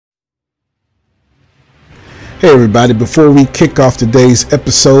Hey everybody, before we kick off today's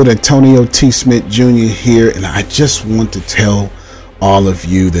episode, Antonio T. Smith Jr. here, and I just want to tell all of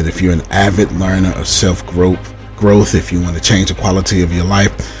you that if you're an avid learner of self-growth, if you want to change the quality of your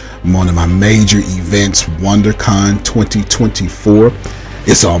life, one of my major events, WonderCon 2024,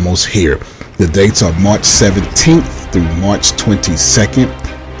 is almost here. The dates are March 17th through March 22nd.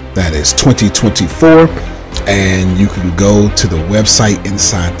 That is 2024, and you can go to the website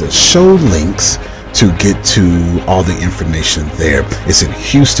inside the show links to get to all the information there. It's in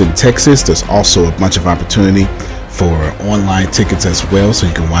Houston, Texas. There's also a bunch of opportunity for online tickets as well, so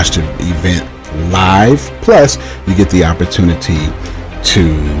you can watch the event live. Plus, you get the opportunity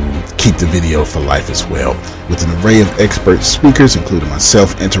to keep the video for life as well. With an array of expert speakers, including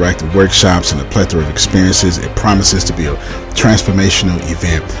myself, interactive workshops, and a plethora of experiences, it promises to be a transformational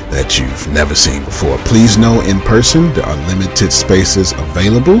event that you've never seen before. Please know in person, there are limited spaces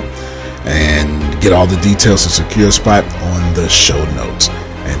available, and get all the details to secure a spot on the show notes.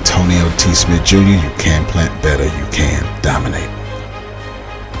 Antonio T. Smith Jr., you can plant better, you can dominate.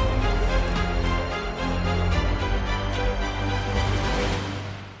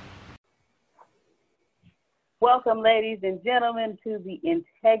 Welcome, ladies and gentlemen, to the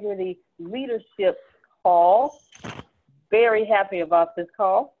Integrity Leadership Call. Very happy about this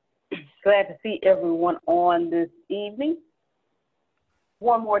call. Glad to see everyone on this evening.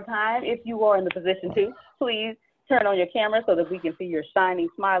 One more time, if you are in the position to, please turn on your camera so that we can see your shining,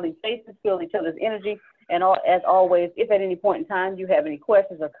 smiling faces, feel each other's energy. And as always, if at any point in time you have any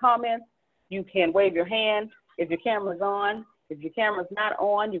questions or comments, you can wave your hand if your camera's on. If your camera's not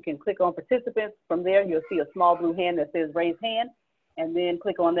on, you can click on participants. From there, you'll see a small blue hand that says raise hand, and then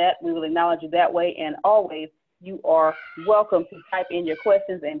click on that. We will acknowledge you that way. And always, you are welcome to type in your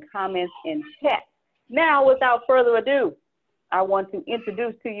questions and comments in chat. Now, without further ado, I want to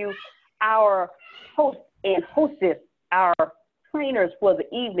introduce to you our host and hostess, our trainers for the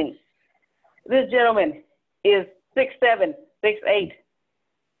evening. This gentleman is 6'7", 6'8",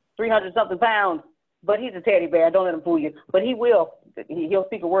 300-something pounds, but he's a teddy bear. Don't let him fool you. But he'll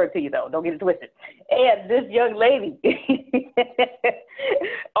speak a word to you, though. Don't get it twisted. And this young lady,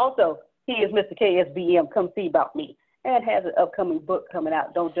 also, he is Mr. KSBM, Come See About Me, and has an upcoming book coming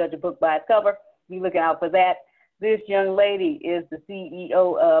out, Don't Judge a Book by its Cover. Be looking out for that. This young lady is the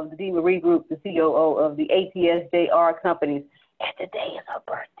CEO of the DeMarie Group, the COO of the ATSJR companies. And today is her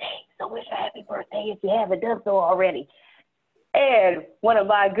birthday, so wish her happy birthday if you haven't done so already. And one of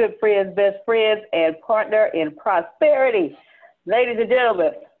my good friends, best friends, and partner in prosperity. Ladies and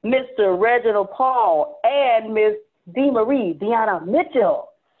gentlemen, Mr. Reginald Paul and Miss DeMarie Deanna Mitchell.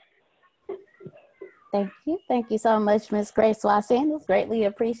 Thank you. Thank you so much, Miss Grace Los Angeles. Greatly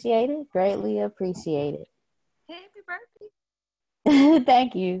appreciated. Greatly appreciated. Happy birthday.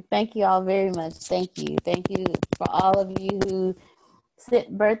 Thank you. Thank you all very much. Thank you. Thank you for all of you who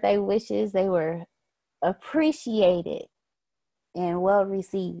sent birthday wishes. They were appreciated and well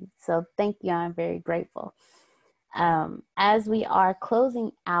received. So thank you. I'm very grateful. As we are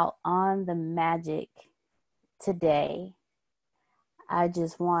closing out on the magic today, I would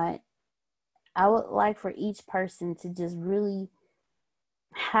like for each person to just really,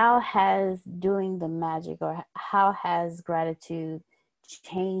 how has doing the magic, or how has gratitude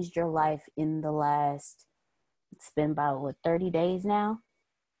changed your life in the last, it's been about 30 days now?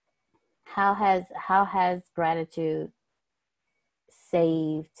 How has gratitude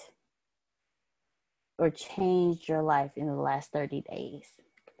saved or changed your life in the last 30 days?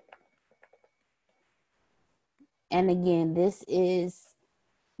 And again, this is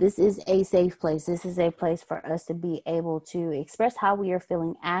a safe place. This is a place for us to be able to express how we are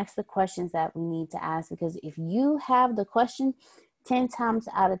feeling, ask the questions that we need to ask, because if you have the question, 10 times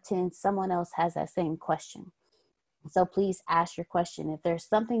out of 10, someone else has that same question. So please ask your question. If there's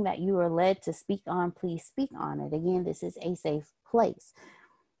something that you are led to speak on, please speak on it. Again, this is a safe place.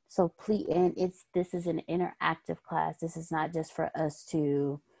 So please, and this is an interactive class. This is not just for us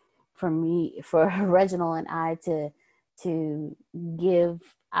for Reginald and I to give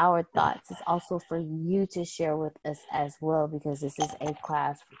our thoughts. It's also for you to share with us as well, because this is a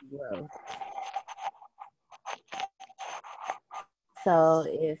class for growth. So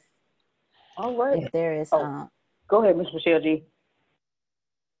if there is go ahead, Ms. Michelle G.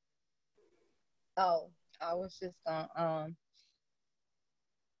 Oh, I was just gonna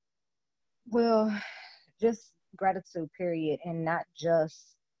just gratitude period, and not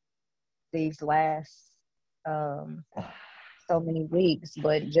just these last so many weeks,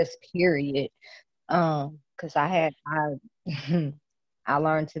 but just period. Because I I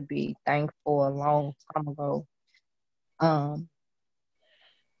learned to be thankful a long time ago.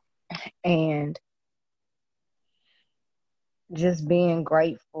 And just being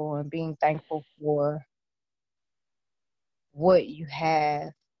grateful and being thankful for what you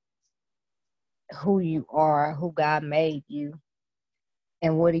have, who you are, who God made you,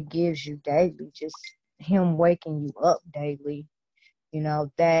 and what He gives you daily. Just Him waking you up daily.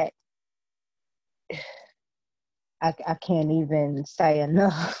 That I can't even say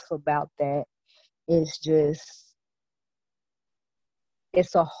enough about that. It's just,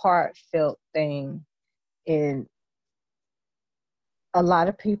 it's a heartfelt thing. And a lot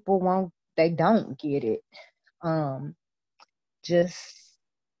of people they don't get it. Just,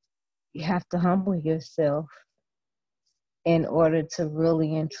 you have to humble yourself in order to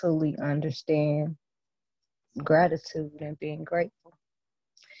really and truly understand gratitude and being grateful.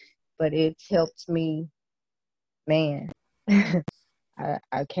 But it's helped me, man.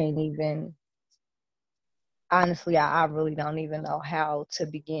 I can't even, honestly, I really don't even know how to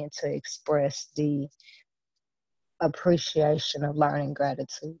begin to express the appreciation of learning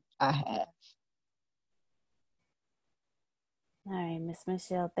gratitude I have. All right, Miss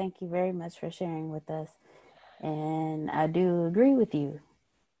Michelle, thank you very much for sharing with us. And I do agree with you.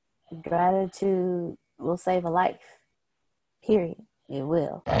 Gratitude will save a life. Period. It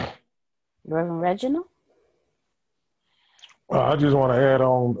will. Reverend Reginald? I just want to add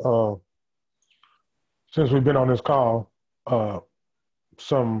on, since we've been on this call,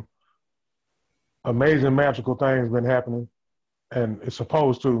 some amazing magical things been happening, and it's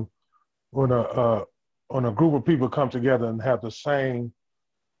supposed to when a group of people come together and have the same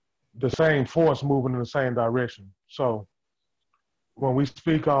force moving in the same direction. So when we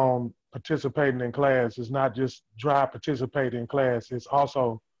speak on participating in class, it's not just dry participating in class. It's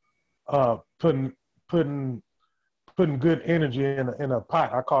also putting good energy in a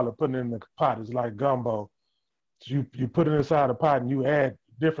pot. I call it putting it in the pot. It's like gumbo. So you put it inside a pot and you add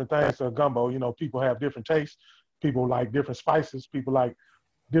different things to a gumbo. People have different tastes. People like different spices. People like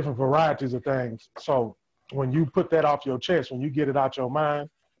different varieties of things. So when you put that off your chest, when you get it out your mind,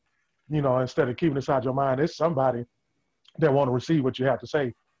 instead of keeping it inside your mind, it's somebody that want to receive what you have to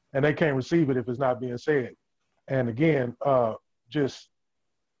say, and they can't receive it if it's not being said. And again, just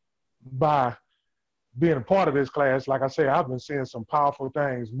by being a part of this class, like I say, I've been seeing some powerful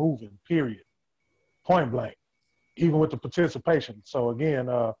things moving, period, point blank, even with the participation. So again,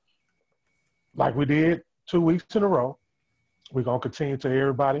 like we did 2 weeks in a row, we're going to continue to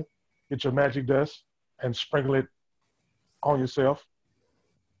everybody get your magic dust and sprinkle it on yourself.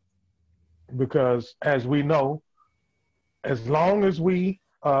 Because as we know, as long as we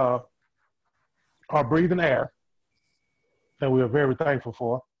are breathing air, that we are very thankful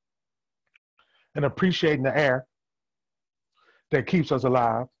for, and appreciating the air that keeps us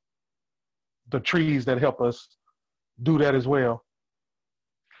alive, the trees that help us do that as well.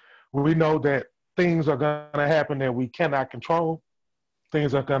 We know that things are going to happen that we cannot control.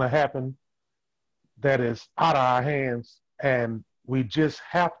 Things are going to happen that is out of our hands, and we just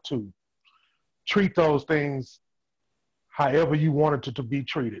have to treat those things however you wanted it to be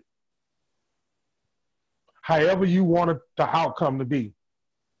treated. However you wanted the outcome to be,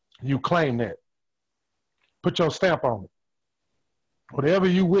 you claim that. Put your stamp on it. Whatever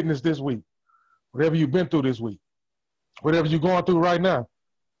you witnessed this week, whatever you've been through this week, whatever you're going through right now,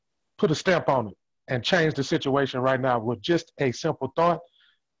 put a stamp on it and change the situation right now with just a simple thought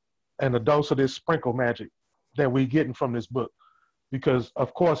and a dose of this sprinkle magic that we're getting from this book. Because,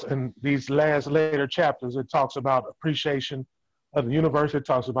 of course, in these later chapters, it talks about appreciation of the universe. It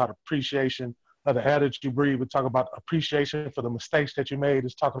talks about appreciation of the air that you breathe. We talk about appreciation for the mistakes that you made.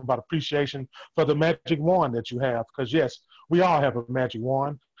 It's talking about appreciation for the magic wand that you have. Because, yes, we all have a magic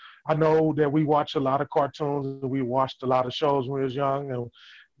wand. I know that we watch a lot of cartoons and we watched a lot of shows when we was young. And,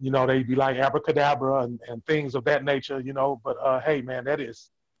 they'd be like abracadabra and things of that nature, But, hey, man, that is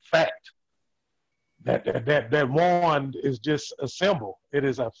fact. That wand is just a symbol. It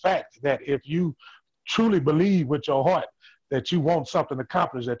is a fact that if you truly believe with your heart that you want something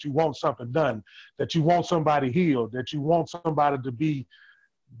accomplished, that you want something done, that you want somebody healed, that you want somebody to be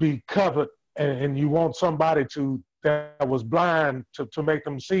covered, and you want somebody that was blind to make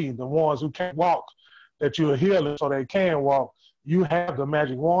them see, the ones who can't walk, that you're healing so they can walk. You have the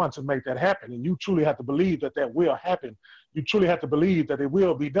magic wand to make that happen, and you truly have to believe that will happen. You truly have to believe that it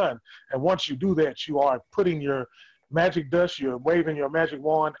will be done. And once you do that, you are putting your magic dust, you're waving your magic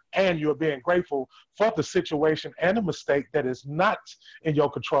wand, and you're being grateful for the situation and the mistake that is not in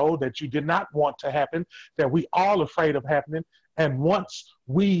your control, that you did not want to happen, that we all afraid of happening. And once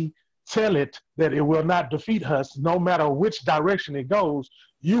we tell it that it will not defeat us, no matter which direction it goes,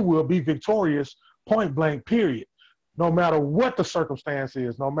 you will be victorious, point blank, period. No matter what the circumstance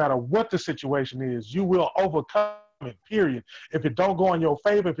is, no matter what the situation is, you will overcome period. If it don't go in your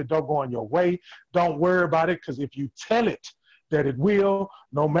favor, if it don't go in your way, don't worry about it, because if you tell it that it will,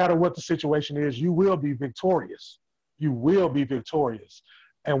 no matter what the situation is, you will be victorious. You will be victorious.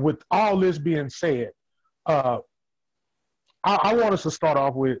 And with all this being said, I want us to start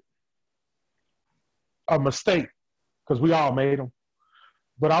off with a mistake, because we all made them.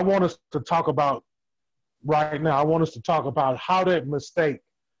 But I want us to talk about right now, I want us to talk about how that mistake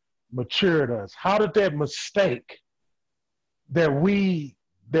matured us. How did that mistake that we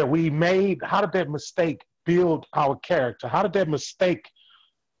made, how did that mistake build our character? How did that mistake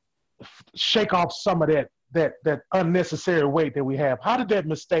shake off some of that unnecessary weight that we have? How did that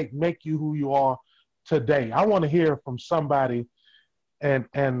mistake make you who you are today? I want to hear from somebody, and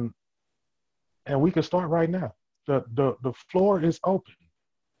we can start right now. The floor is open.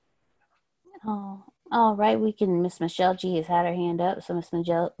 Oh, all right. Miss Michelle G has had her hand up. So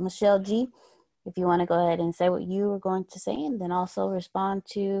Michelle G, if you want to go ahead and say what you were going to say, and then also respond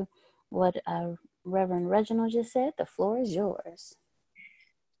to what Reverend Reginald just said, the floor is yours.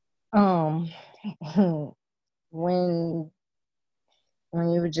 When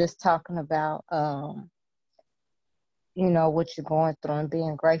you were just talking about what you're going through and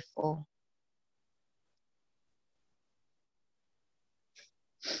being grateful,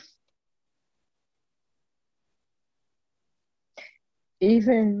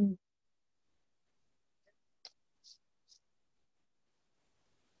 even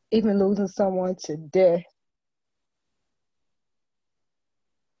losing someone to death,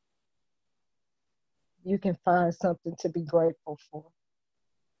 you can find something to be grateful for.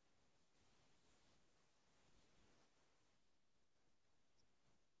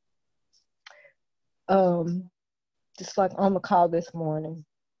 Just like on the call this morning,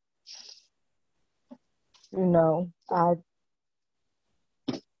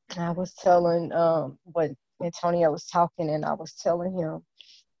 I was telling when Antonio was talking, and I was telling him,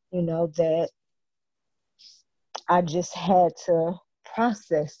 that I just had to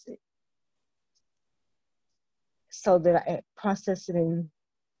process it, so that I process it and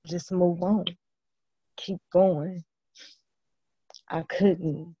just move on, keep going. I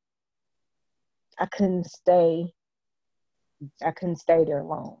couldn't stay there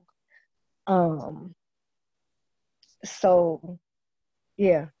long. So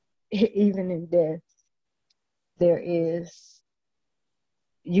yeah, even in death,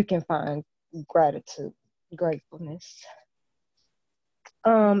 you can find gratitude, gratefulness.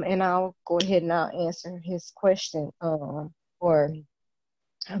 And I'll go ahead and I'll answer his question, or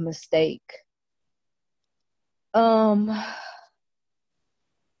a mistake. And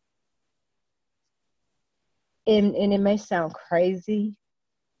it may sound crazy,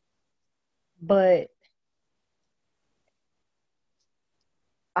 but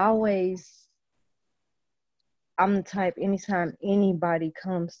I'm the type, anytime anybody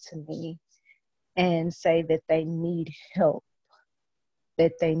comes to me and say that they need help,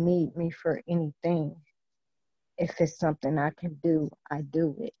 that they need me for anything, if it's something I can do, I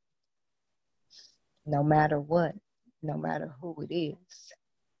do it. No matter what, no matter who it is.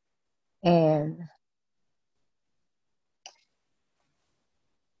 And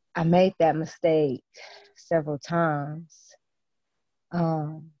I made that mistake several times,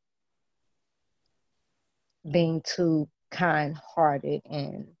 being too kind-hearted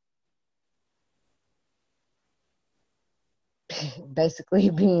and basically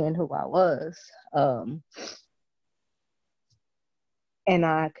being who I was. And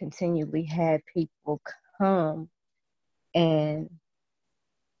I continually had people come, and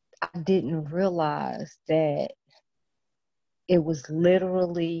I didn't realize that it was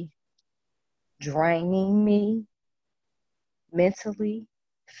literally draining me mentally,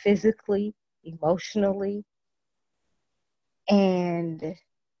 physically, emotionally, and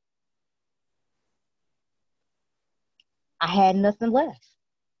I had nothing left,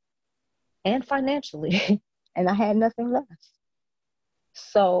 and financially, and I had nothing left.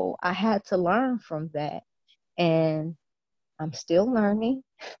 So I had to learn from that, and I'm still learning,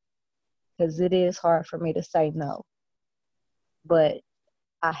 because it is hard for me to say no. But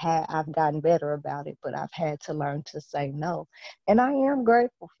I've gotten better about it, but I've had to learn to say no. And I am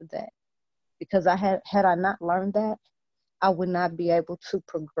grateful for that, because had I not learned that, I would not be able to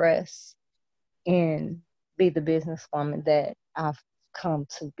progress and be the businesswoman that I've come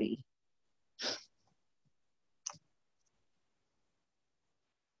to be.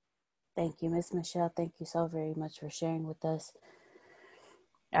 Thank you, Miss Michelle. Thank you so very much for sharing with us.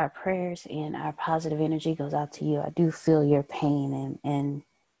 Our prayers and our positive energy goes out to you. I do feel your pain, and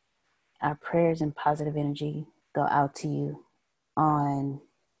our prayers and positive energy go out to you on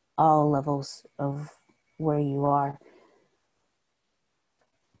all levels of where you are.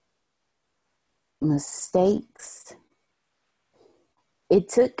 Mistakes. It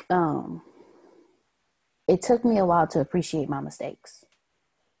took me a while to appreciate my mistakes,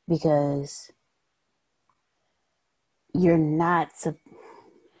 because you're not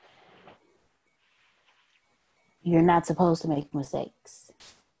supposed to make mistakes.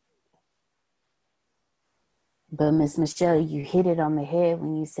 But Miss Michelle, you hit it on the head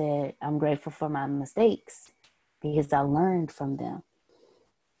when you said, I'm grateful for my mistakes because I learned from them.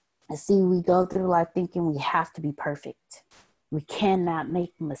 And see, we go through life thinking we have to be perfect. We cannot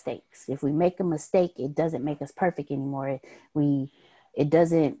make mistakes. If we make a mistake, it doesn't make us perfect anymore. It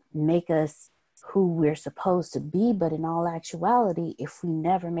doesn't make us who we're supposed to be. But in all actuality, if we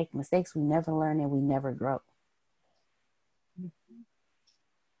never make mistakes, we never learn and we never grow.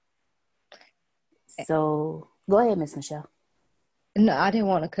 So go ahead, Miss Michelle. No, I didn't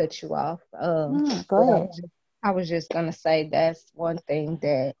want to cut you off. Go ahead. I was just going to say that's one thing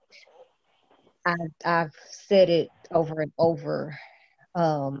that I've said it over and over.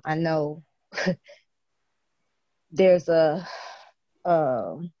 I know there's a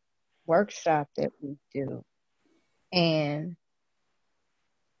workshop that we do, and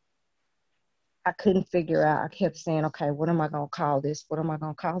I couldn't figure out. I kept saying, okay, what am I going to call this? What am I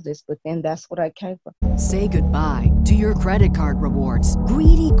going to call this? But then that's what I came from. Say goodbye to your credit card rewards.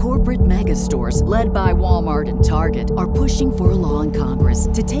 Greedy corporate mega stores, led by Walmart and Target, are pushing for a law in Congress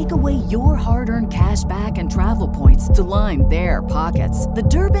to take away your hard-earned cash back and travel points to line their pockets. The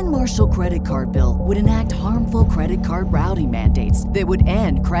Durbin-Marshall credit card bill would enact harmful credit card routing mandates that would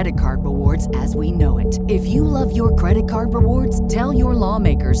end credit card rewards as we know it. If you love your credit card rewards, tell your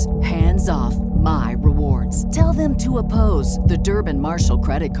lawmakers, hands off my rewards. Tell them to oppose the Durbin-Marshall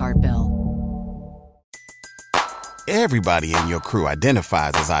credit card bill. Everybody in your crew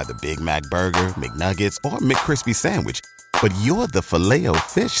identifies as either Big Mac Burger, McNuggets, or McCrispy Sandwich. But you're the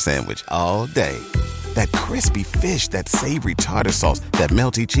Filet-O-Fish Sandwich all day. That crispy fish, that savory tartar sauce, that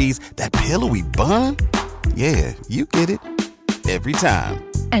melty cheese, that pillowy bun. Yeah, you get it. Every time.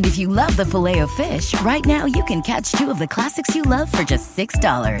 And if you love the Filet-O-Fish, right now you can catch two of the classics you love for just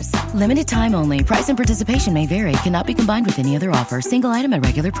 $6. Limited time only. Price and participation may vary. Cannot be combined with any other offer. Single item at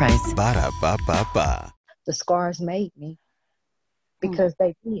regular price. Ba-da-ba-ba-ba. The scars made me, because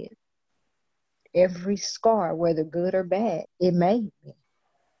they did. Every scar, whether good or bad, it made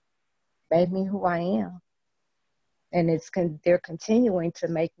me who I am. And they're continuing to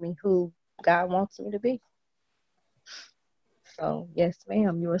make me who God wants me to be. So, yes,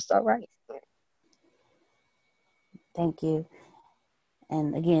 ma'am, you were so right. Thank you.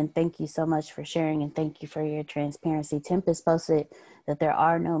 And again, thank you so much for sharing, and thank you for your transparency. Tempest posted that there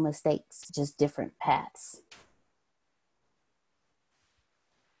are no mistakes, just different paths.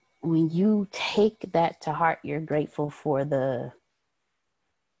 When you take that to heart, you're grateful for the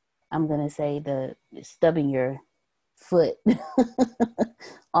stubbing your foot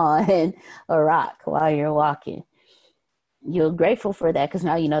on a rock while you're walking. You're grateful for that because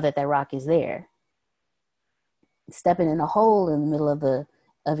now you know that rock is there. Stepping in a hole in the middle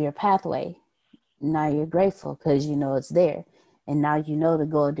of your pathway. Now you're grateful because you know it's there. And now you know to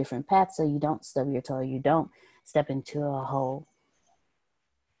go a different path so you don't stub your toe, you don't step into a hole.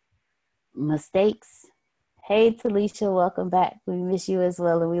 Mistakes. Hey, Talisha, welcome back. We miss you as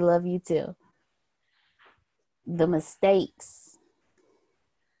well, and we love you too. The mistakes.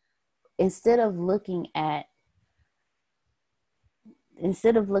 Instead of looking at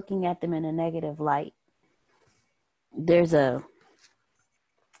them in a negative light, there's a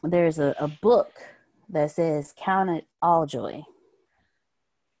book that says "Count It All Joy,"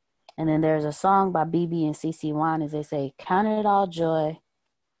 and then there's a song by BB and CeCe Winans. They say, "Count it all joy,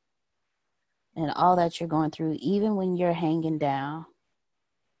 and all that you're going through, even when you're hanging down.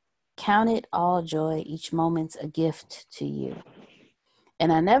 Count it all joy. Each moment's a gift to you."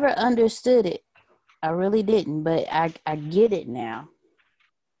 And I never understood it. I really didn't, but I get it now.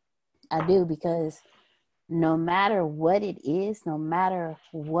 I do, because no matter what it is, no matter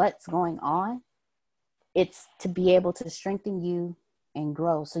what's going on, it's to be able to strengthen you and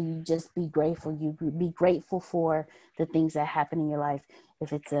grow. So you just be grateful. You be grateful for the things that happen in your life.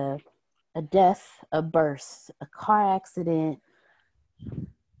 If it's a death, a birth, a car accident,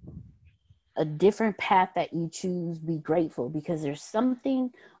 a different path that you choose, be grateful, because there's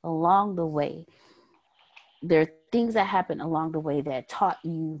something along the way. There are things that happen along the way that taught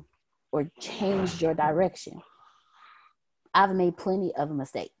you or changed your direction. I've made plenty of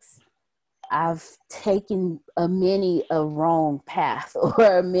mistakes. I've taken a wrong path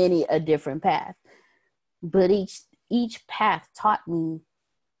or a different path. But each path taught me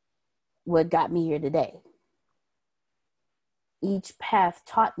what got me here today. each path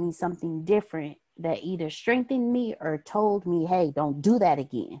taught me something different that either strengthened me or told me, hey, don't do that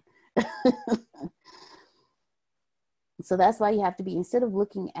again. So that's why you have to be, instead of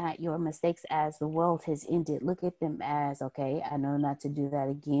looking at your mistakes as the world has ended, look at them as, okay, I know not to do that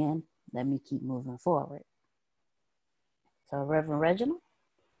again. Let me keep moving forward. So Reverend Reginald?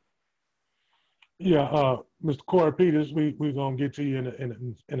 Yeah, Mr. Corey Peters, we're going to get to you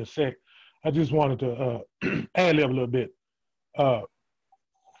in a sec. I just wanted to ad-lib a little bit.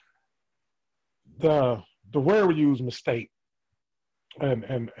 The word we use, mistake,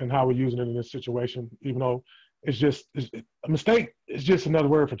 and how we're using it in this situation, even though a mistake is just another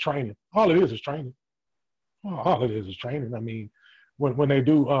word for training. All it is training. All it is training. I mean, when they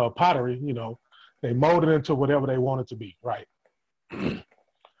do pottery, they mold it into whatever they want it to be, right?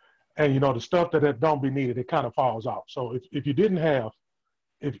 And the stuff that don't be needed, it kind of falls off. So if you didn't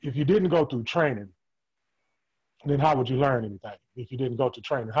go through training, then how would you learn anything? If you didn't go to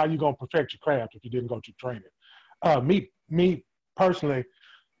training, how are you gonna perfect your craft if you didn't go to training? Me personally,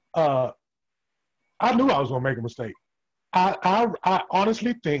 I knew I was gonna make a mistake. I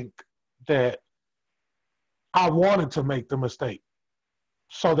honestly think that I wanted to make the mistake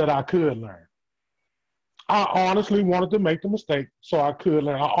so that I could learn. I honestly wanted to make the mistake so I could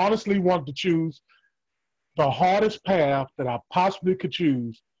learn. I honestly wanted to choose the hardest path that I possibly could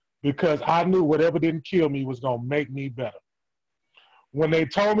choose because I knew whatever didn't kill me was going to make me better. When they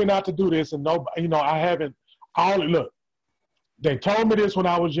told me not to do this, and look, they told me this when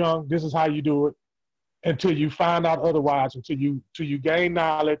I was young, this is how you do it, until you find out otherwise, until you gain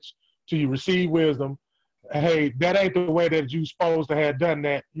knowledge, till you receive wisdom. Hey, that ain't the way that you supposed to have done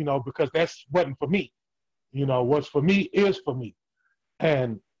that, because that's wasn't for me. What's for me is for me.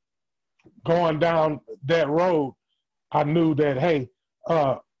 And going down that road, I knew that, hey,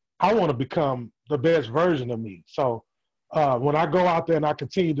 I want to become the best version of me. So when I go out there and I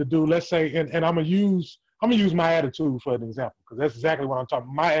continue to do, let's say, and I'm gonna use my attitude for an example, because that's exactly what I'm talking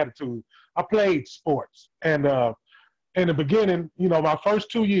about. My attitude. I played sports, and in the beginning, my first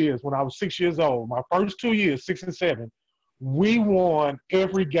 2 years when I was 6 years old, my first 2 years, 6 and 7, we won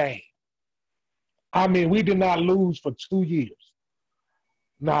every game. I mean, we did not lose for 2 years.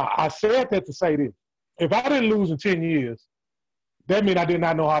 Now, I said that to say this. If I didn't lose in 10 years, that means I did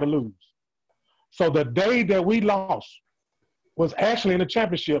not know how to lose. So the day that we lost was actually in the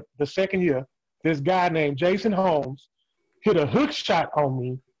championship the second year. This guy named Jason Holmes hit a hook shot on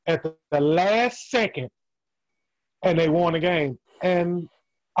me at the last second, and they won the game. And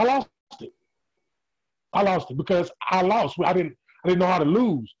I lost it. I lost it because I lost. I didn't know how to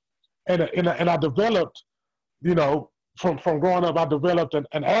lose. And I developed, from growing up, I developed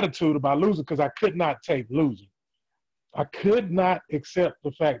an attitude about losing because I could not take losing. I could not accept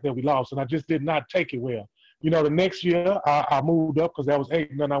the fact that we lost, and I just did not take it well. The next year I moved up because that was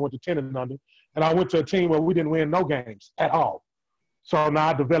 8-0. I went to 10-0, and I went to a team where we didn't win no games at all. So now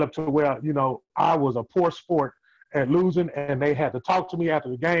I developed to where, I was a poor sport at losing, and they had to talk to me after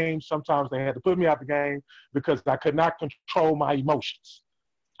the game. Sometimes they had to put me out the game because I could not control my emotions.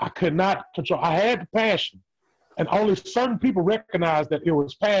 I could not control. I had the passion, and only certain people recognized that it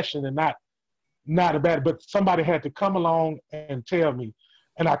was passion and not a bad. But somebody had to come along and tell me,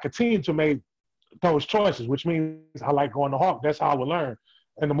 and I continued to make those choices, which means I like going to Hawk. That's how I would learn.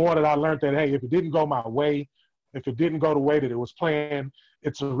 And the more that I learned that, hey, if it didn't go my way, if it didn't go the way that it was planned,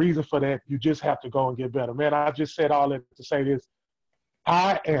 it's a reason for that. You just have to go and get better. Man, I just said all that to say this.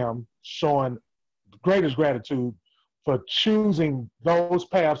 I am showing the greatest gratitude for choosing those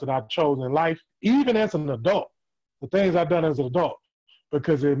paths that I've chosen in life, even as an adult, the things I've done as an adult,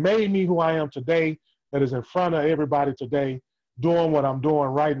 because it made me who I am today, that is in front of everybody today, doing what I'm doing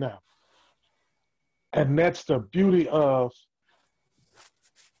right now. And that's the beauty of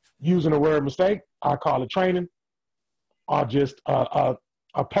using the word mistake. I call it training, or just a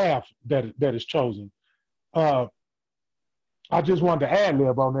path that is chosen. I just wanted to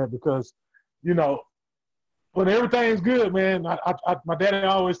ad-lib on that because, when everything's good, man, my daddy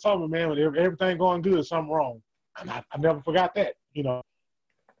always told me, man, when everything going good, something wrong. And I never forgot that,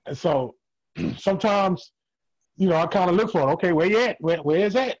 And so sometimes, I kind of look for it. Okay, where you at? Where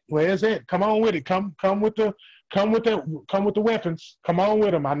is that? Where is it? Come on with it. Come with the weapons. Come on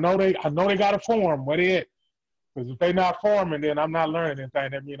with them. I know they got to form. Where they at? Because if they not forming, then I'm not learning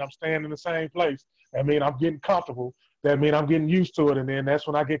anything. That means I'm staying in the same place. That means I'm getting comfortable. That means I'm getting used to it. And then that's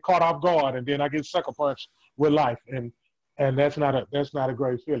when I get caught off guard, and then I get sucker punched with life. And that's not a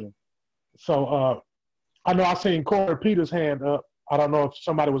great feeling. So I know I seen Corey Peters' hand up. I don't know if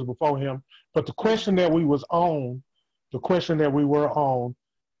somebody was before him, but the question that we were on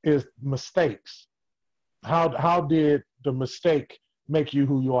is mistakes. How did the mistake make you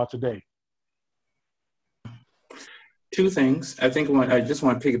who you are today? Two things. I just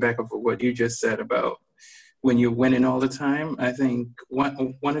want to piggyback off of what you just said about when you're winning all the time. I think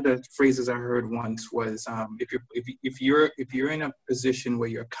one of the phrases I heard once was, if you're in a position where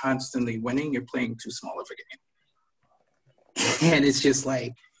you're constantly winning, you're playing too small of a game. And it's just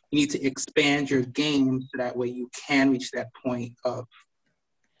like, you need to expand your game so that way you can reach that point of,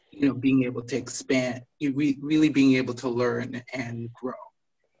 being able to expand, really being able to learn and grow.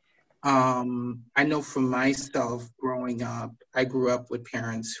 I know for myself, growing up, I grew up with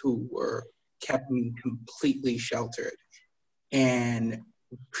parents who kept me completely sheltered and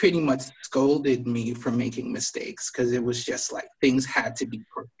pretty much scolded me for making mistakes, because it was just like things had to be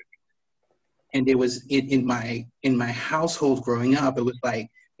perfect. And it was in my household growing up, it was like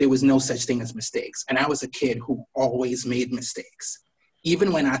there was no such thing as mistakes. And I was a kid who always made mistakes.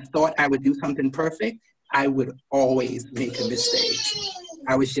 Even when I thought I would do something perfect, I would always make a mistake.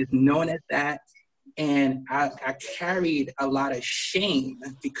 I was just known as that. And I carried a lot of shame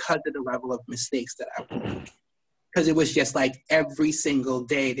because of the level of mistakes that I would make. Because it was just like every single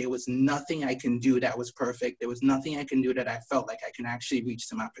day, there was nothing I can do that was perfect. There was nothing I can do that I felt like I can actually reach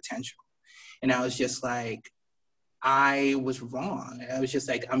to my potential. And I was just like, I was wrong. I was just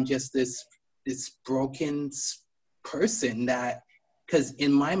like, I'm just this broken person that, because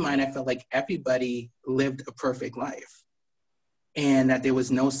in my mind, I felt like everybody lived a perfect life. And that there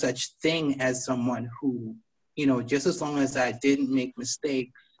was no such thing as someone who, just as long as I didn't make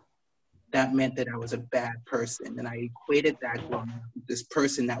mistakes, that meant that I was a bad person. And I equated that with this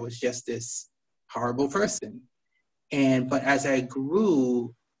person that was just this horrible person. But as I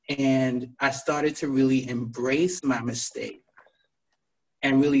grew and I started to really embrace my mistakes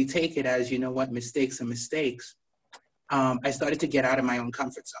and really take it as, mistakes are mistakes, I started to get out of my own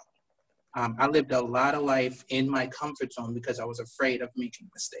comfort zone. I lived a lot of life in my comfort zone because I was afraid of making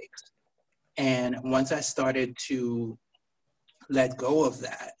mistakes. And once I started to let go of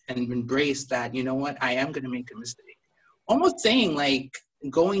that and embrace that, I am going to make a mistake. Almost saying like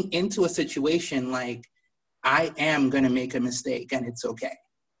going into a situation like, I am going to make a mistake and it's okay.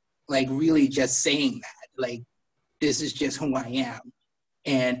 Like really just saying that, like, this is just who I am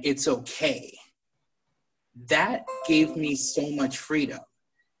and it's okay. That gave me so much freedom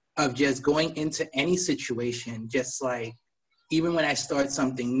of just going into any situation, just like, even when I start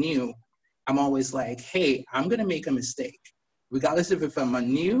something new, I'm always like, hey, I'm going to make a mistake. Regardless of if I'm a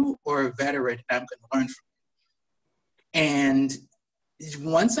new or a veteran, I'm going to learn from it. And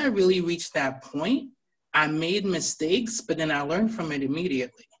once I really reached that point, I made mistakes, but then I learned from it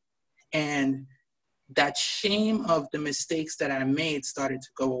immediately. And that shame of the mistakes that I made started to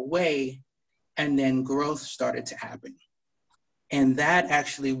go away, and then growth started to happen. And that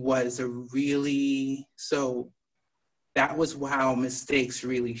actually was that was how mistakes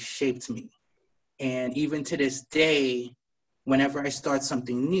really shaped me. And even to this day, whenever I start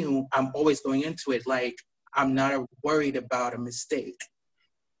something new, I'm always going into it like, I'm not worried about a mistake,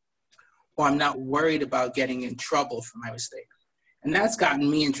 or I'm not worried about getting in trouble for my mistake. And that's gotten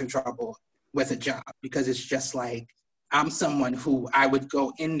me into trouble with a job, because it's just like, I'm someone who I would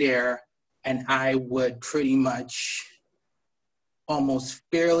go in there and I would pretty much almost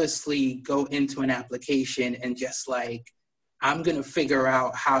fearlessly go into an application and just like, I'm going to figure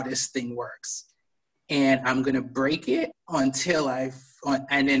out how this thing works. And I'm going to break it and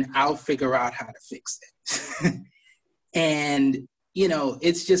then I'll figure out how to fix it. And,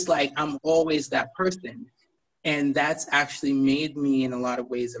 it's just like, I'm always that person. And that's actually made me, in a lot of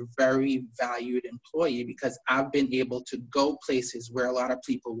ways, a very valued employee, because I've been able to go places where a lot of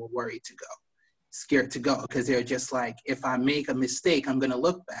people were worried to go, scared to go, because they're just like, if I make a mistake, I'm going to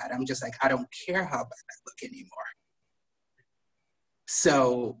look bad. I'm just like, I don't care how bad I look anymore.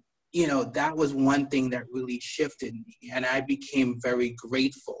 So, that was one thing that really shifted me. And I became very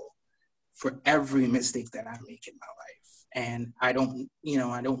grateful for every mistake that I make in my life. And I don't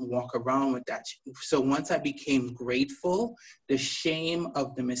walk around with that. So once I became grateful, the shame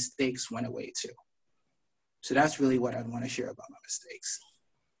of the mistakes went away too. So that's really what I'd want to share about my mistakes.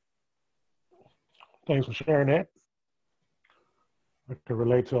 Thanks for sharing that. I can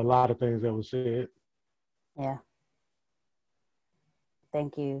relate to a lot of things that were said. Yeah.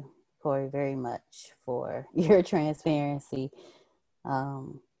 Thank you, Corey, very much for your transparency.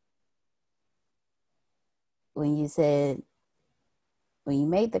 When you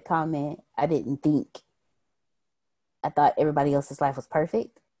made the comment, I thought everybody else's life was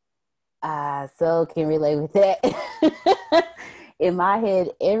perfect. I so can relate with that. In my head,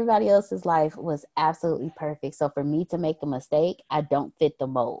 everybody else's life was absolutely perfect. So for me to make a mistake, I don't fit the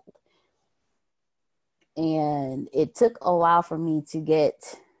mold. And it took a while for me to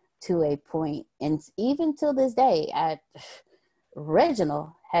get to a point, and even till this day, Reginald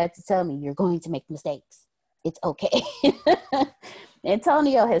had to tell me, you're going to make mistakes. It's okay.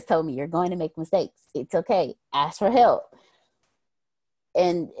 Antonio has told me, you're going to make mistakes. It's okay. Ask for help.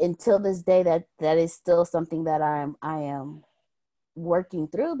 And until this day, that is still something that I am working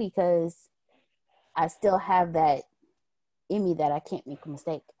through, because I still have that in me that I can't make a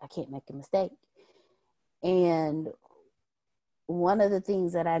mistake. I can't make a mistake. And one of the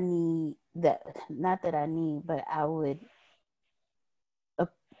things that I need, that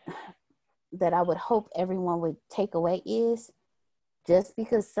I would hope everyone would take away is, just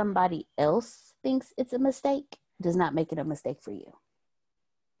because somebody else thinks it's a mistake does not make it a mistake for you.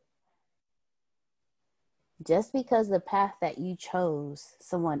 Just because the path that you chose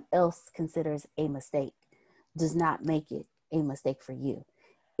someone else considers a mistake does not make it a mistake for you.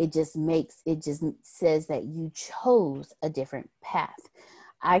 It just says that you chose a different path.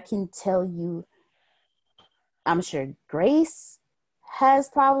 I can tell you, I'm sure Grace has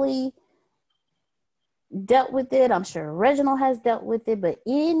probably dealt with it. I'm sure Reginald has dealt with it, but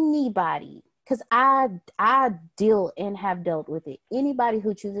anybody, because I deal and have dealt with it, anybody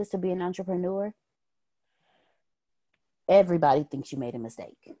who chooses to be an entrepreneur, everybody thinks you made a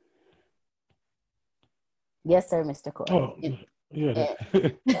mistake. Yes, sir, Mr. Corey. Oh, yeah.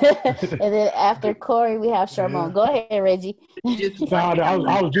 And then after Corey, we have Sharmon. Yeah. Go ahead, Reggie. I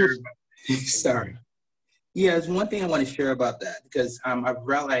was just sorry. Yeah, there's one thing I want to share about that, because I've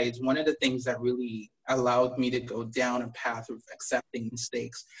realized one of the things that really allowed me to go down a path of accepting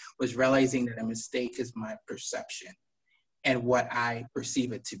mistakes was realizing that a mistake is my perception and what I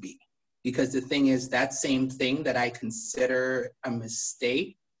perceive it to be. Because the thing is, that same thing that I consider a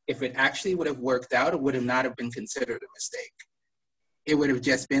mistake, if it actually would have worked out, it would have not have been considered a mistake. It would have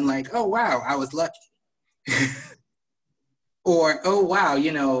just been like, oh, wow, I was lucky. Or, oh, wow,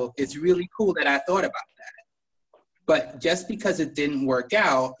 it's really cool that I thought about that. But just because it didn't work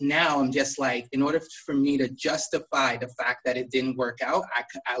out, now I'm just like, in order for me to justify the fact that it didn't work out,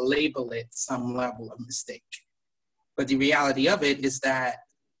 I label it some level of mistake. But the reality of it is that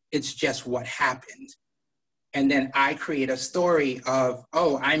it's just what happened. And then I create a story of,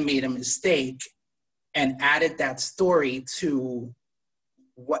 oh, I made a mistake, and added that story to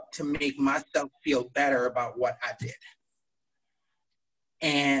make myself feel better about what I did.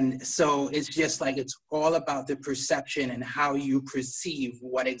 And so it's just like, it's all about the perception and how you perceive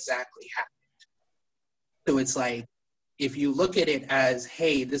what exactly happened. So it's like, if you look at it as,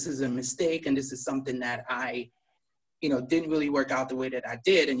 hey, this is a mistake and this is something that I, didn't really work out the way that I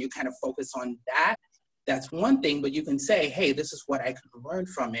did, and you kind of focus on that, that's one thing. But you can say, hey, this is what I could learn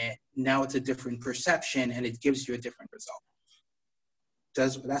from it. Now it's a different perception, and it gives you a different result.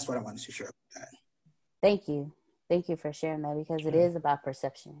 That's what I wanted to share about that. Thank you. Thank you for sharing that, because it is about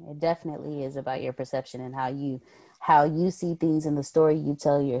perception. It definitely is about your perception and how you see things in the story you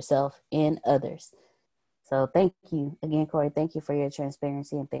tell yourself and others. So thank you again, Corey. Thank you for your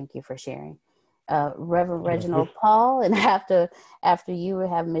transparency, and thank you for sharing. Reverend Reginald Paul, and after you, we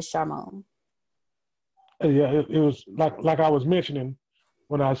have Miss Sharmon. Yeah, it was like I was mentioning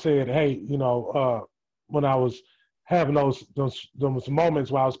when I said, hey, when I was having those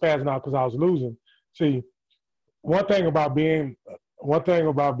moments where I was passing out because I was losing. See, one thing about being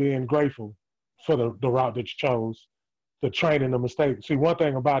grateful for the route that you chose, the training, the mistake. See, one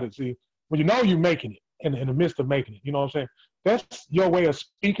thing about it, when you're making it, in the midst of making it, you know what I'm saying? That's your way of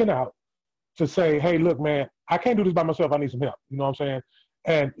speaking out to say, hey, look, man, I can't do this by myself. I need some help. You know what I'm saying?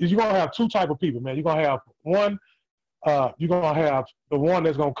 And you're going to have two type of people, man. You're going to have one, you're going to have the one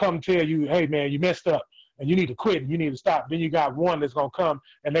that's going to come tell you, hey, man, you messed up and you need to quit and you need to stop. Then you got one that's going to come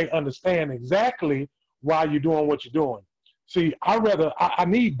and they understand exactly why you're doing what you're doing. See, I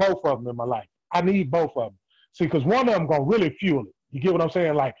need both of them in my life. I need both of them. See, because one of them going to really fuel it. You get what I'm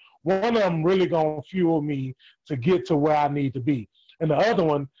saying? Like, one of them really going to fuel me to get to where I need to be. And the other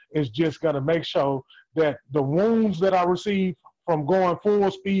one is just going to make sure that the wounds that I receive from going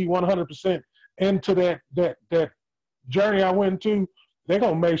full speed 100% into that journey I went to, they're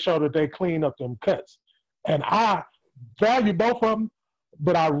going to make sure that they clean up them cuts. And I value both of them,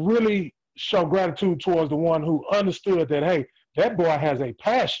 but I really show gratitude towards the one who understood that, hey, that boy has a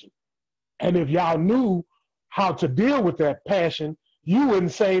passion. And if y'all knew how to deal with that passion, you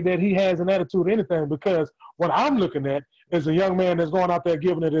wouldn't say that he has an attitude or anything, because what I'm looking at is a young man that's going out there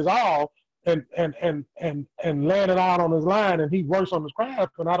giving it his all and laying it out on his line, and he works on his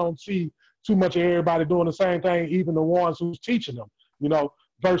craft. And I don't see too much of everybody doing the same thing, even the ones who's teaching them,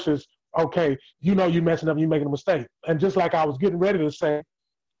 versus, okay, you're messing up, you're making a mistake. And just like I was getting ready to say,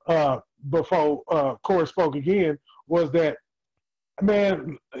 before Corey spoke again was that,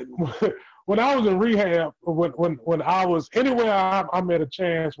 man, when I was in rehab, when I was anywhere I'm at a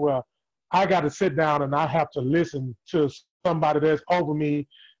chance where I got to sit down and I have to listen to somebody that's over me,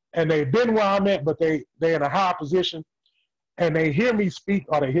 and they've been where I'm at, but they're in a higher position, and they hear me speak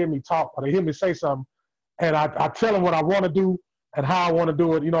or they hear me talk or they hear me say something, and I tell them what I want to do and how I want to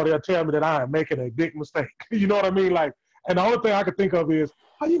do it. You know, they'll tell me that I am making a big mistake. You know what I mean? Like, and the only thing I can think of is,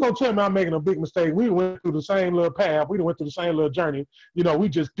 how you gonna tell me I'm making a big mistake? We went through the same little path. We went through the same little journey. You know, we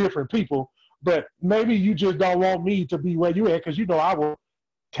just different people. But maybe you just don't want me to be where you at, because you know I will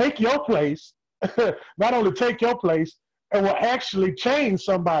take your place. Not only take your place, and will actually change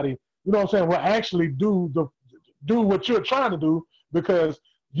somebody. You know what I'm saying? Will actually do what you're trying to do, because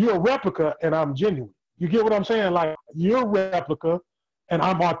you're a replica and I'm genuine. You get what I'm saying? Like, you're a replica and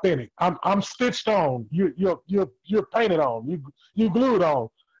I'm authentic. I'm stitched on. You're painted on. You glued on.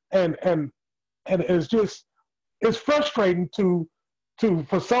 And it's frustrating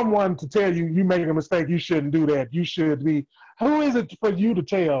for someone to tell you making a mistake, you shouldn't do that. You should be. Who is it for you to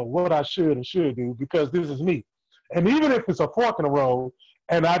tell what I should and should do? Because this is me. And even if it's a fork in the road,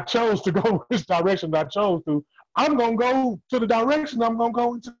 and I chose to go which direction I chose to, I'm gonna go to the direction I'm gonna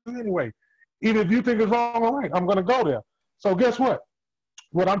go into anyway. Even if you think it's wrong or right, I'm gonna go there. So guess what?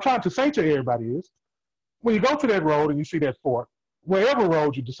 What I'm trying to say to everybody is, when you go to that road and you see that fork, wherever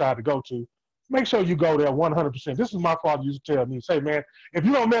road you decide to go to, make sure you go there 100%. This is my father used to tell me, say, man, if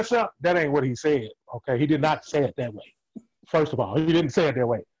you don't mess up, that ain't what he said. Okay, he did not say it that way. First of all, he didn't say it that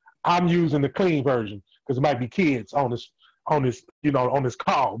way. I'm using the clean version because it might be kids on this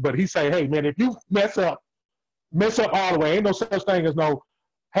call. But he say, hey man, if you mess up all the way. Ain't no such thing as no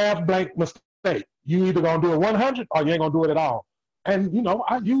half blank mistake. You either gonna do it 100 or you ain't gonna do it at all. And you know,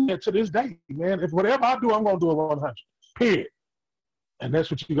 I use that to this day, man. If whatever I do, I'm gonna do it 100. Period. And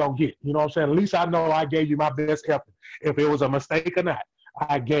that's what you're gonna get. You know what I'm saying? At least I know I gave you my best effort. If it was a mistake or not,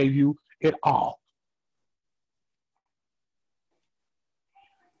 I gave you it all.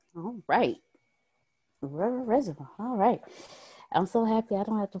 All right. Reverend Reservoir. All right. I'm so happy I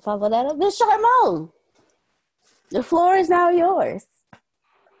don't have to follow that up. Miss Charmone, the floor is now yours.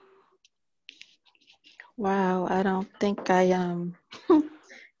 Wow, I don't think I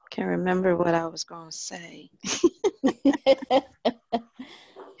can remember what I was going to say.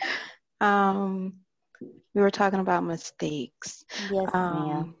 We were talking about mistakes. Yes,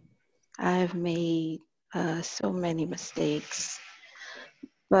 ma'am. I've made so many mistakes,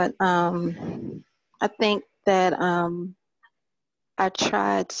 but I think that I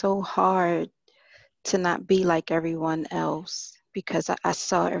tried so hard to not be like everyone else because I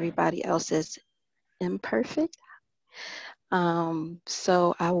saw everybody else as imperfect.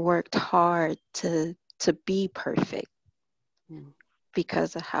 So I worked hard to be perfect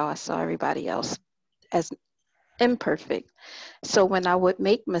because of how I saw everybody else as imperfect. So when I would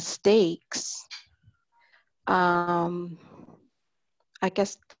make mistakes, I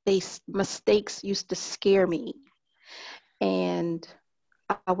guess mistakes used to scare me. And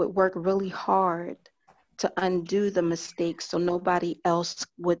I would work really hard to undo the mistakes so nobody else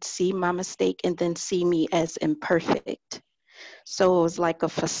would see my mistake and then see me as imperfect. So it was like a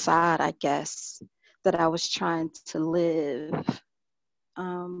facade, I guess, that I was trying to live.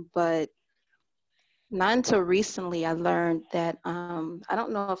 But not until recently I learned that, I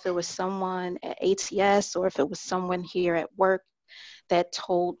don't know if it was someone at ATS or if it was someone here at work that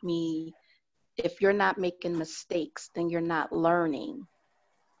told me, if you're not making mistakes, then you're not learning.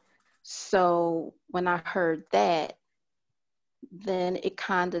 So when I heard that, then it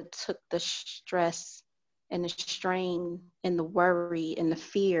kind of took the stress and the strain and the worry and the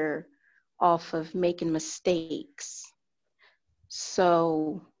fear off of making mistakes.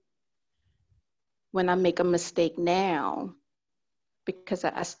 So when I make a mistake now, because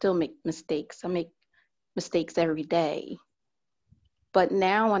I still make mistakes, I make mistakes every day. But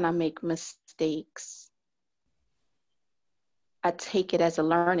now when I make mistakes, I take it as a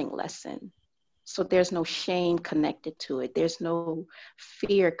learning lesson. So there's no shame connected to it. There's no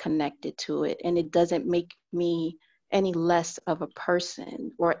fear connected to it. And it doesn't make me any less of a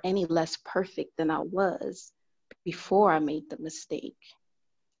person or any less perfect than I was before I made the mistake.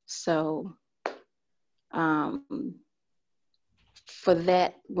 So for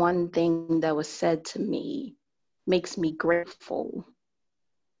that one thing that was said to me makes me grateful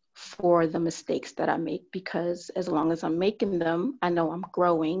for the mistakes that I make, because as long as I'm making them, I know I'm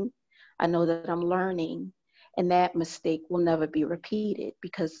growing. I know that I'm learning, and that mistake will never be repeated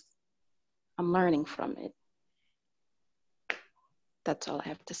because I'm learning from it. That's all I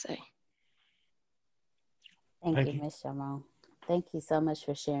have to say. Thank you, Ms. Charmone. Thank you so much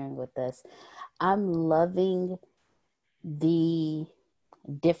for sharing with us. I'm loving the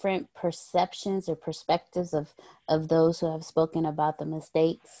different perceptions or perspectives of those who have spoken about the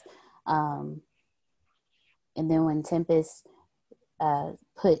mistakes. And then when Tempest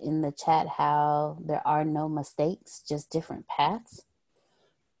put in the chat how there are no mistakes, just different paths.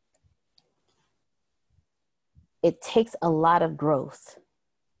 It takes a lot of growth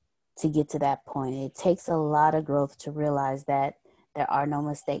to get to that point. It takes a lot of growth to realize that there are no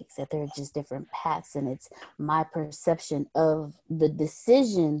mistakes, that there are just different paths. And it's my perception of the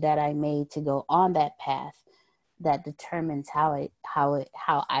decision that I made to go on that path that determines how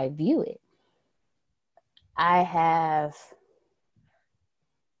I view it. I have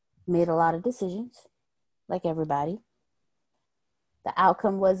made a lot of decisions, like everybody. The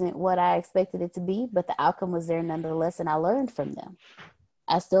outcome wasn't what I expected it to be, but the outcome was there nonetheless, and I learned from them.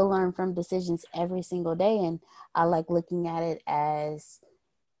 I still learn from decisions every single day, and I like looking at it as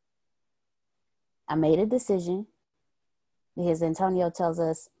I made a decision, because Antonio tells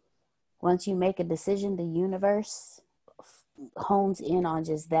us once you make a decision, the universe hones in on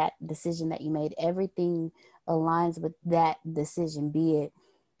just that decision that you made. Everything aligns with that decision, be it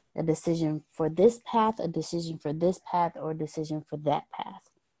a decision for this path, a decision for this path, or a decision for that path.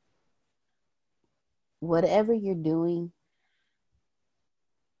 Whatever you're doing,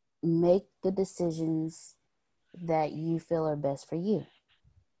 make the decisions that you feel are best for you,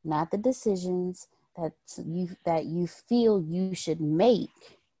 not the decisions that you feel you should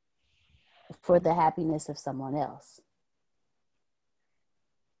make for the happiness of someone else.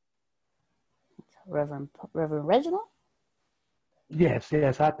 Reverend Reginald? Yes.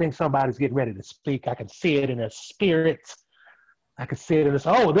 I think somebody's getting ready to speak. I can see it in their spirits. I can see it in this.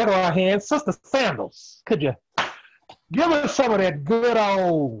 Oh, there go our hands. Sister Sandals, could you give us some of that good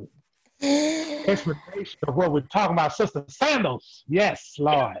old explanation of what we're talking about, Sister Sandals? Yes,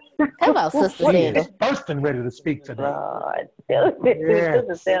 Lord. How about Sister Sandals? Bursting ready to speak today. Lord. Yes,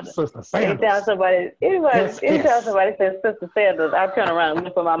 Sister Sandals. Anytime somebody says Sister Sandals, I turn around and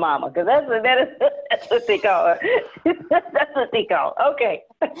look for my mama, because that's what they call her. That's what they call her. Okay.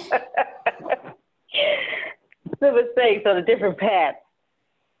 The mistakes on the different paths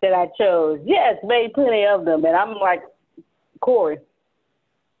that I chose. Yes, made plenty of them, and I'm like Corey.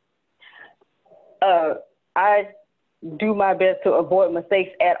 I do my best to avoid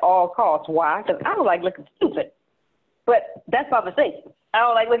mistakes at all costs. Why? Because I don't like looking stupid. But that's my mistake. I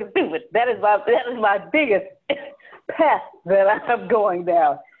don't like looking stupid. That is my biggest path that I'm going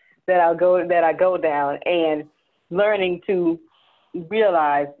down, that I go down, and learning to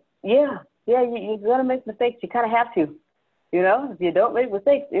realize, you're gonna make mistakes. You kind of have to, If you don't make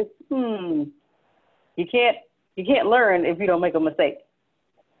mistakes, it's you can't learn if you don't make a mistake.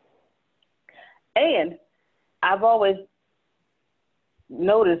 And I've always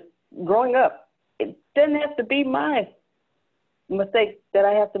noticed growing up, it doesn't have to be my mistakes that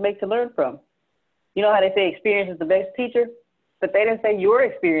I have to make to learn from. You know how they say experience is the best teacher? But they didn't say your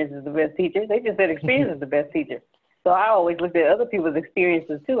experience is the best teacher. They just said experience is the best teacher. So I always looked at other people's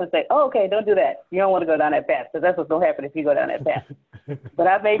experiences too and say, oh, okay, don't do that. You don't want to go down that path, because that's what's going to happen if you go down that path. But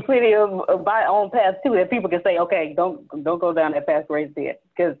I've made plenty of my own paths too that people can say, okay, don't go down that path Grace did,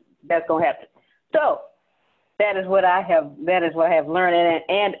 because that's going to happen. So that is what I have learned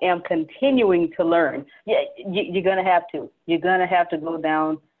and am continuing to learn. Yeah, you're going to have to. You're going to have to go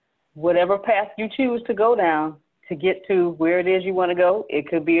down whatever path you choose to go down to get to where it is you want to go. It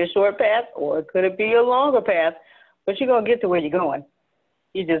could be a short path or it could be a longer path, but you're going to get to where you're going.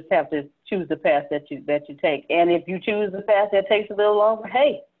 You just have to choose the path that you take. And if you choose the path that takes a little longer,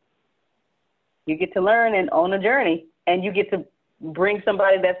 hey, you get to learn and on a journey, and you get to bring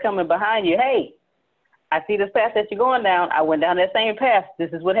somebody that's coming behind you. Hey, I see this path that you're going down. I went down that same path.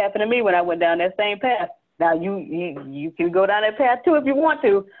 This is what happened to me when I went down that same path. Now you can go down that path too if you want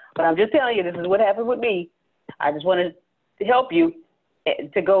to, but I'm just telling you, this is what happened with me. I just wanted to help you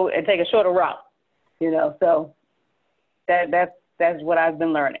to go and take a shorter route, so that's what I've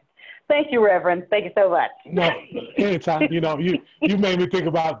been learning. Thank you, Reverend. Thank you so much. No, anytime. You made me think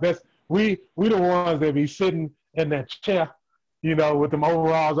about this. We the ones that be sitting in that chair, with them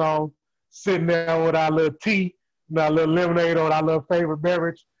overalls on, sitting there with our little tea, and our little lemonade on our little favorite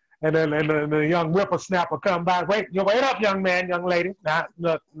beverage, and then the young whippersnapper come by. Wait up, young man, young lady. Now,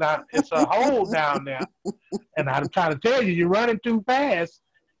 it's a hole down there, and I'm trying to tell you, you're running too fast,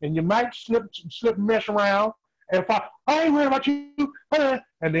 and you might slip and mess around. And I ain't worried about you.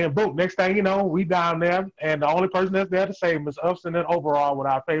 And then, boom, next thing you know, we down there, and the only person that's there to save us, us in an overall with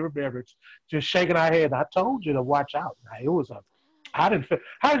our favorite beverage, just shaking our head. I told you to watch out. Now, how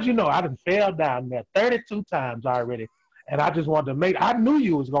did you know? I done fell down there 32 times already. And I just wanted to I knew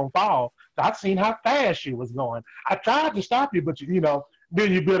you was going to fall. I seen how fast you was going. I tried to stop you, but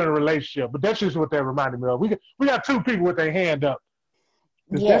then you build a relationship. But that's just what that reminded me of. We got two people with their hand up.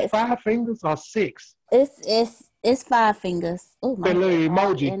 Is that 5 fingers or 6? It's 5 fingers. Oh, my little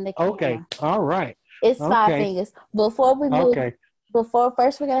emoji. Okay. All right. It's 5 fingers. Before we move,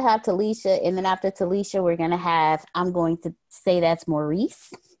 first we're gonna have Talisha, and then after Talisha, we're gonna have. I'm going to say that's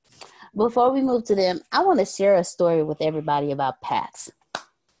Maurice. Before we move to them, I want to share a story with everybody about paths.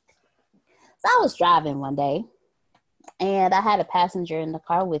 So I was driving one day, and I had a passenger in the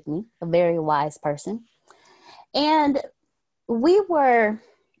car with me, a very wise person, and we were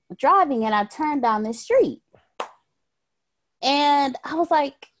driving, and I turned down the street, and I was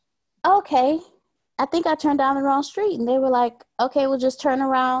like, okay, I think I turned down the wrong street. And they were like, okay, we'll just turn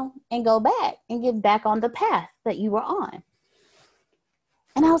around and go back and get back on the path that you were on.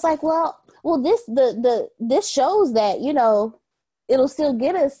 And I was like, well, this shows that, it'll still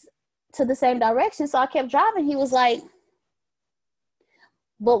get us to the same direction. So I kept driving. He was like,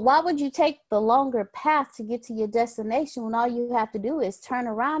 but why would you take the longer path to get to your destination when all you have to do is turn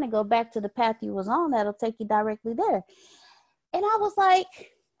around and go back to the path you was on? That'll take you directly there. And I was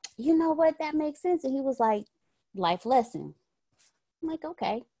like, you know what? That makes sense. And he was like, life lesson. I'm like,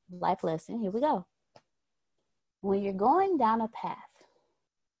 okay, life lesson. Here we go. When you're going down a path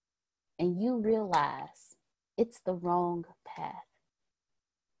and you realize it's the wrong path,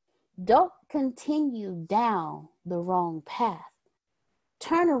 don't continue down the wrong path.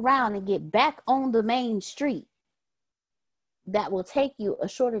 Turn around and get back on the main street. That will take you a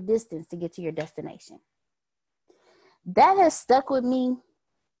shorter distance to get to your destination. That has stuck with me.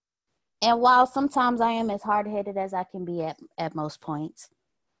 And while sometimes I am as hard-headed as I can be at most points,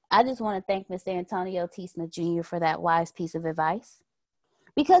 I just want to thank Mr. Antonio T. Smith Jr. for that wise piece of advice,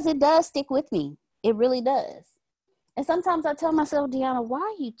 because it does stick with me. It really does. And sometimes I tell myself, Deanna, why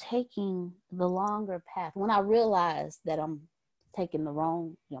are you taking the longer path? When I realize that I'm taking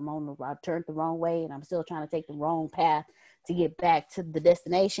I turned the wrong way and I'm still trying to take the wrong path to get back to the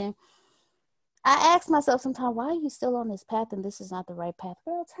destination, I ask myself sometimes, why are you still on this path and this is not the right path?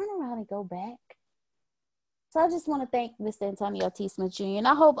 Girl, turn around and go back. So I just want to thank Mr. Antonio T. Smith Jr. And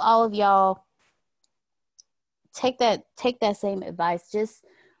I hope all of y'all take that same advice. Just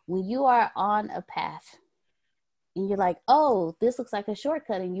when you are on a path and you're like, oh, this looks like a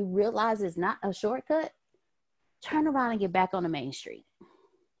shortcut, and you realize it's not a shortcut, turn around and get back on the main street.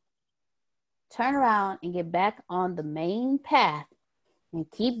 Turn around and get back on the main path and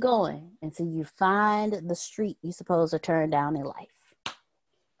keep going until you find the street you're supposed to turn down in life.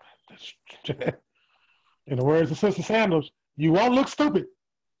 In the words of Sister Sandals, you won't look stupid.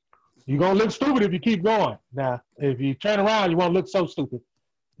 You're going to look stupid if you keep going. Now, if you turn around, you won't look so stupid.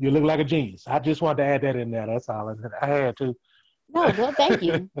 You look like a genius. I just wanted to add that in there. That's all I had to. No, well, thank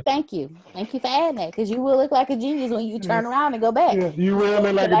you. Thank you. Thank you for adding that, because you will look like a genius when you turn around and go back. Yeah, you will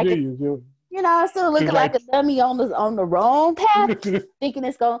look like a genius. I'm still looking like a dummy on the wrong path, thinking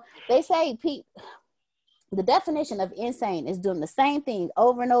it's going. They say, Pete, the definition of insane is doing the same thing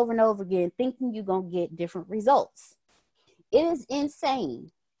over and over and over again, thinking you're going to get different results. It is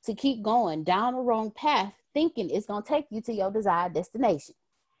insane to keep going down the wrong path, thinking it's going to take you to your desired destination.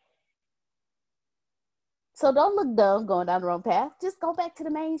 So don't look dumb going down the wrong path. Just go back to the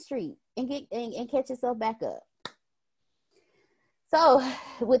main street and catch yourself back up. So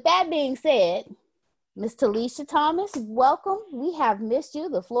with that being said, Miss Talisha Thomas, welcome. We have missed you.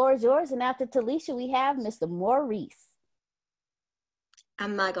 The floor is yours. And after Talisha, we have Mr. Maurice.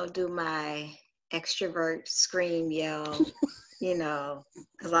 I'm not going to do my extrovert scream, yell,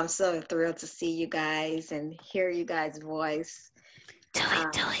 because I'm so thrilled to see you guys and hear you guys' voice. Do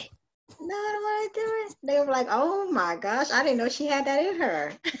it. No, I don't want to do it. They were like, oh my gosh, I didn't know she had that in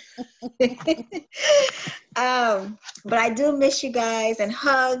her. But I do miss you guys, and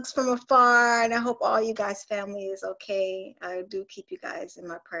hugs from afar. And I hope all you guys' family is okay. I do keep you guys in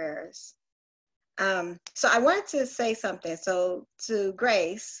my prayers. So I wanted to say something. So to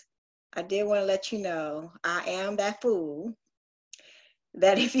Grace, I did want to let you know, I am that fool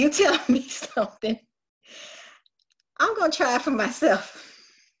that if you tell me something, I'm going to try it for myself.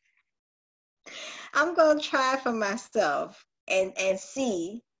 I'm going to try for myself and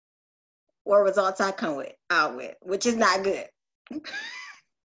see what results I come out with, which is not good.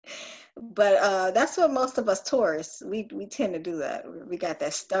 But that's what most of us tourists, we tend to do that. We got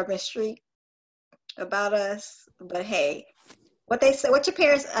that stubborn streak about us. But hey, what they say, what your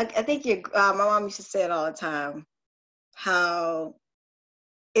parents, I think my mom used to say it all the time, how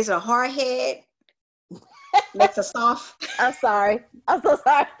it's a hard head makes a soft. I'm sorry. I'm so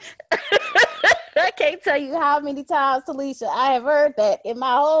sorry. I can't tell you how many times, Talisha, I have heard that in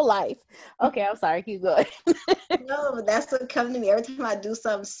my whole life. Okay, I'm sorry. Keep going. No, but that's what comes to me every time I do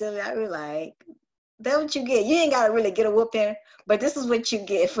something silly. I be like, "That's what you get. You ain't gotta really get a whooping, but this is what you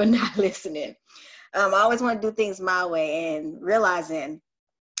get for not listening." I always want to do things my way, and realizing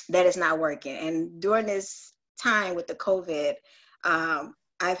that it's not working. And during this time with the COVID,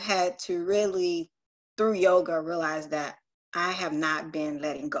 I've had to really, through yoga, realize that I have not been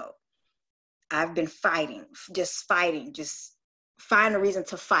letting go. I've been fighting, just find a reason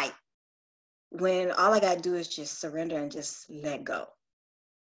to fight, when all I got to do is just surrender and just let go.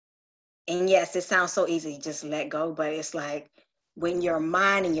 And yes, it sounds so easy, just let go, but it's like when your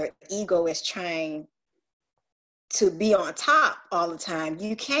mind and your ego is trying to be on top all the time,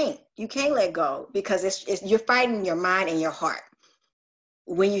 you can't let go, because it's you're fighting your mind and your heart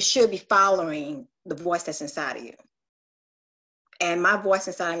when you should be following the voice that's inside of you. And my voice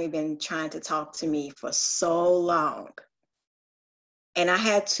inside of me been trying to talk to me for so long. And I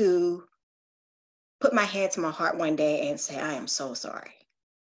had to put my hand to my heart one day and say, I am so sorry.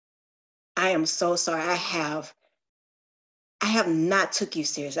 I am so sorry. I have not took you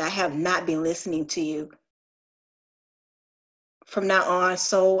seriously. I have not been listening to you. From now on,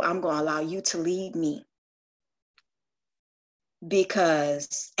 so I'm going to allow you to lead me.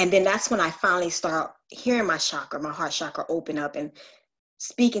 And then that's when I finally start hearing my heart chakra open up and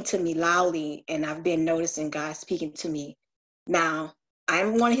speaking to me loudly. And I've been noticing God speaking to me. Now,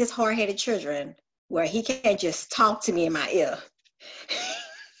 I'm one of his hard-headed children where he can't just talk to me in my ear.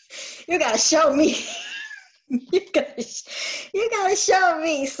 You got to show me. you got to show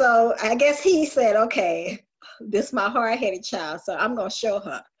me. So I guess he said, okay, this is my hard-headed child, so I'm going to show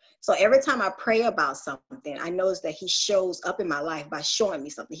her. So every time I pray about something, I notice that he shows up in my life by showing me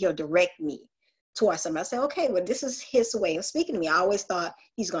something. He'll direct me towards something. I say, okay, well, this is his way of speaking to me. I always thought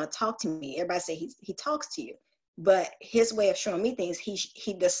he's going to talk to me. Everybody say he talks to you. But his way of showing me things, he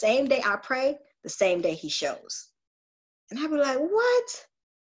the same day I pray, the same day he shows. And I be like, what?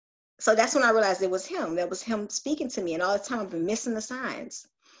 So that's when I realized it was him. That was him speaking to me. And all the time I've been missing the signs.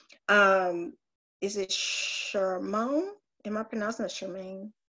 Is it Sharmon? Am I pronouncing it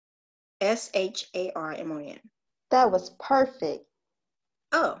Sharmon? Sharmon. That was perfect.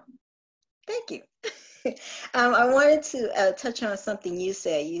 Oh, thank you. I wanted to touch on something you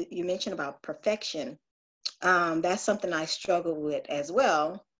said. You mentioned about perfection. That's something I struggle with as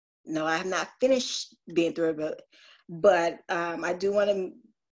well. No, I have not finished being through it, but I do want to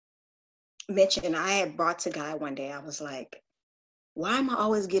mention, I had brought to God one day, I was like, why am I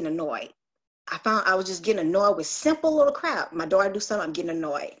always getting annoyed? I found I was just getting annoyed with simple little crap. My daughter do something, I'm getting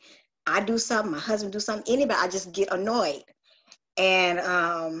annoyed. I do something, my husband do something, anybody, I just get annoyed. And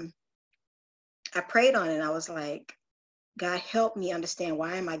I prayed on it, and I was like, God, help me understand,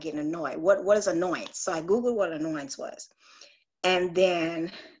 why am I getting annoyed? What is annoyance? So I Googled what annoyance was. And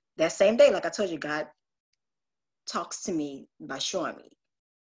then that same day, like I told you, God talks to me by showing me.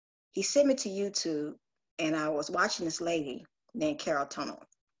 He sent me to YouTube, and I was watching this lady named Carol Tunnell.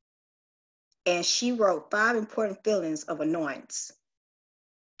 And she wrote 5 important feelings of annoyance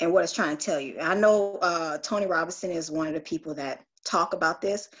and what it's trying to tell you. I know Tony Robinson is one of the people that talk about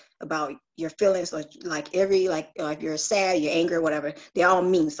this, about your feelings, like if you're sad, you're angry, whatever, they all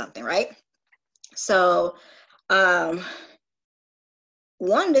mean something, right? So one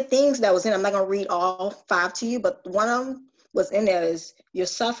of the things that was in, I'm not going to read all 5 to you, but one of them was in there is you're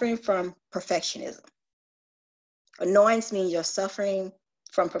suffering from perfectionism. Annoyance means you're suffering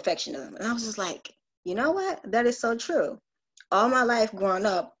from perfectionism. And I was just like, you know what? That is so true. All my life growing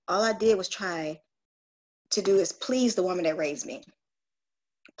up, all I did was try to do is please the woman that raised me.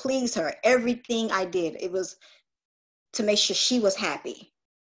 Please her. Everything I did, it was to make sure she was happy.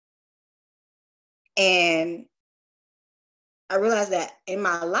 And I realized that in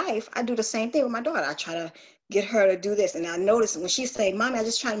my life, I do the same thing with my daughter. I try to get her to do this. And I noticed when she say, Mommy, I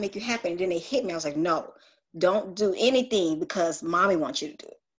just trying to make you happy. And then they hit me. I was like, no, don't do anything because Mommy wants you to do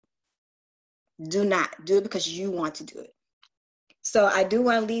it. Do not do it because you want to do it. So I do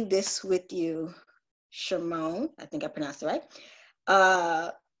want to leave this with you, Sharmon. I think I pronounced it right.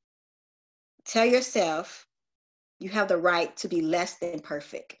 Tell yourself you have the right to be less than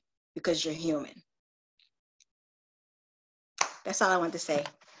perfect because you're human. That's all I want to say.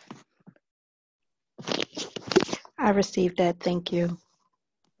 I received that. Thank you.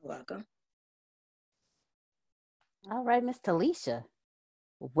 You're welcome. All right, Miss Talisha.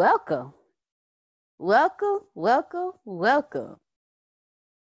 Welcome. Welcome, welcome, welcome.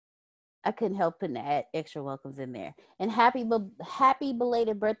 I couldn't help putting the extra welcomes in there. And happy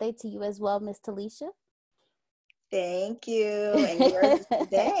belated birthday to you as well, Miss Talisha. Thank you. And yours is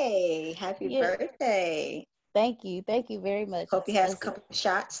today. Happy birthday. Thank you. Thank you very much. Hope you have a couple of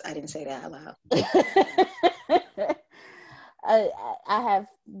shots. I didn't say that out loud. I have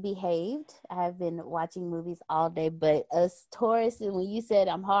behaved. I have been watching movies all day, but us Taurus, when you said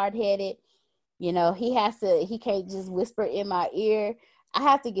I'm hard-headed, you know, he can't just whisper in my ear. I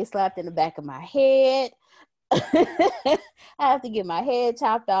have to get slapped in the back of my head. I have to get my head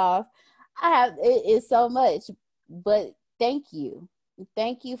chopped off. It's so much, but thank you.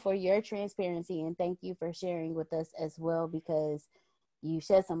 Thank you for your transparency, and thank you for sharing with us as well, because you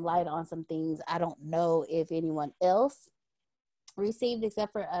shed some light on some things I don't know if anyone else received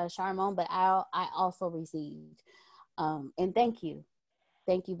except for Charmone, but I also received. And thank you.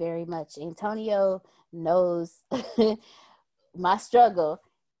 Thank you very much. Antonio knows my struggle,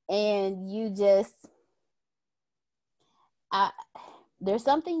 and there's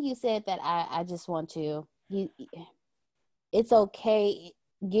something you said that I just want to, it's okay.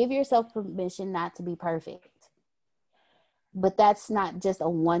 Give yourself permission not to be perfect, but that's not just a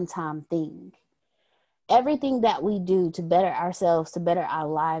one-time thing. Everything that we do to better ourselves, to better our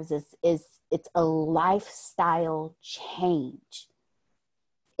lives, it's a lifestyle change.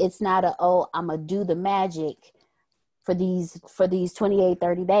 It's not I'm gonna do the magic for these 28,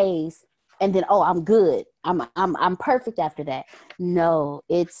 30 days, and then I'm good. I'm perfect after that. No,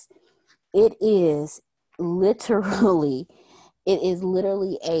 it is literally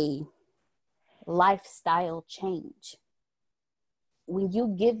a lifestyle change. When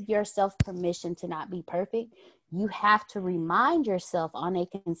you give yourself permission to not be perfect, you have to remind yourself on a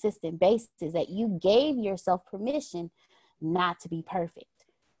consistent basis that you gave yourself permission not to be perfect.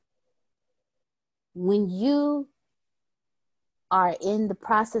 When you are in the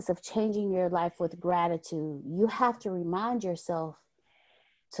process of changing your life with gratitude, you have to remind yourself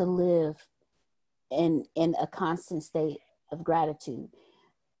to live in a constant state of gratitude.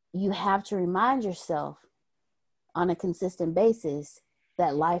 You have to remind yourself on a consistent basis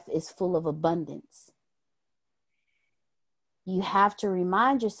that life is full of abundance. You have to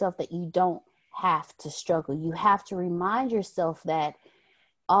remind yourself that you don't have to struggle. You have to remind yourself that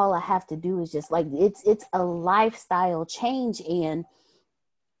all I have to do is just it's a lifestyle change. And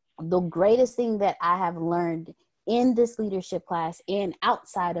the greatest thing that I have learned in this leadership class and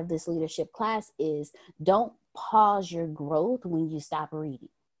outside of this leadership class is don't pause your growth when you stop reading.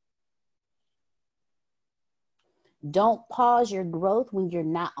 Don't pause your growth when you're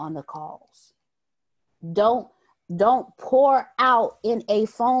not on the calls. Don't pour out in a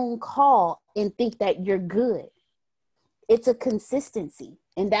phone call and think that you're good. It's a consistency.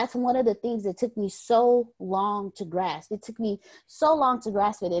 And that's one of the things that took me so long to grasp. It took me so long to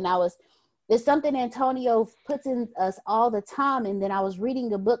grasp it. And it's something Antonio puts in us all the time. And then I was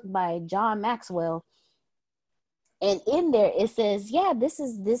reading a book by John Maxwell. And in there it says, this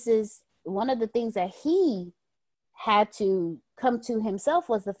is one of the things that he had to come to himself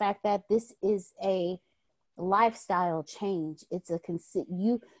was the fact that this is a lifestyle change. It's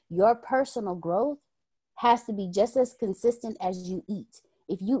your personal growth has to be just as consistent as you eat.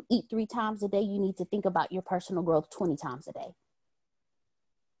 If you eat 3 times a day, you need to think about your personal growth 20 times a day.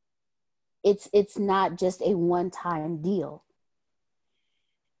 It's not just a one-time deal.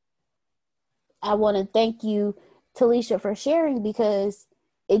 I want to thank you, Talisha, for sharing, because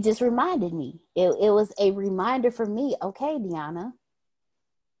it just reminded me. It was a reminder for me. Okay, Deanna,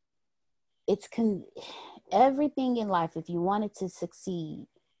 everything in life, if you want it to succeed,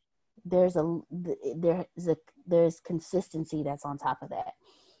 there's consistency that's on top of that.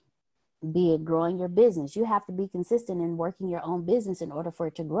 Be it growing your business, you have to be consistent in working your own business in order for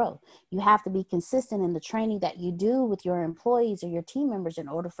it to grow. You have to be consistent in the training that you do with your employees or your team members in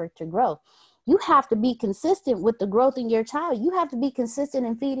order for it to grow. You have to be consistent with the growth in your child. You have to be consistent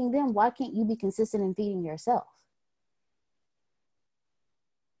in feeding them. Why can't you be consistent in feeding yourself?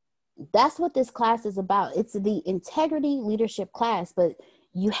 That's what this class is about. It's the integrity leadership class, but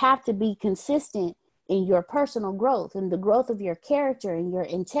you have to be consistent in your personal growth and the growth of your character and your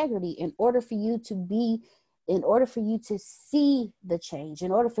integrity in order for you to see the change,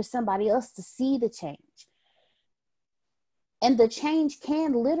 in order for somebody else to see the change. And the change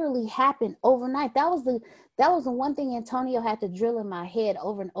can literally happen overnight. That was the one thing Antonio had to drill in my head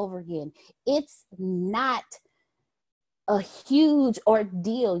over and over again. It's not a huge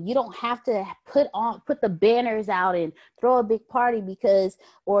ordeal. You don't have to put the banners out and throw a big party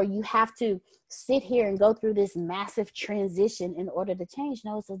or you have to sit here and go through this massive transition in order to change.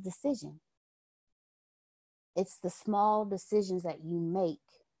 No, it's a decision. It's the small decisions that you make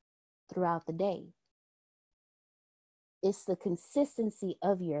throughout the day. It's the consistency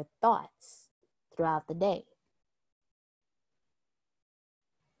of your thoughts throughout the day.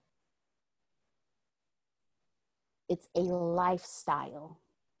 It's a lifestyle,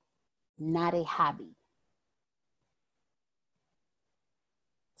 not a hobby.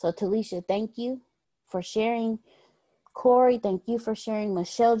 So Talisha, thank you for sharing. Corey, thank you for sharing.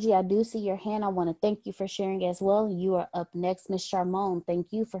 Michelle G, I do see your hand. I want to thank you for sharing as well. You are up next. Miss Charmone,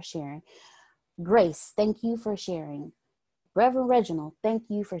 thank you for sharing. Grace, thank you for sharing. Reverend Reginald, thank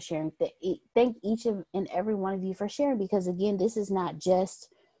you for sharing. Thank each and every one of you for sharing, because again, this is not just,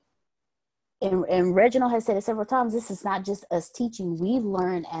 and Reginald has said it several times, this is not just us teaching. We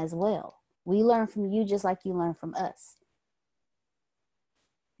learn as well. We learn from you just like you learn from us.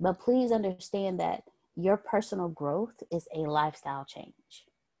 But please understand that your personal growth is a lifestyle change.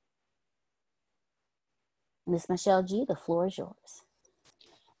 Miss Michelle G, the floor is yours.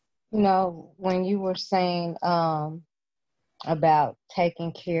 You know, when you were saying about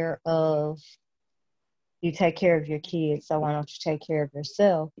taking care of, you take care of your kids, so why don't you take care of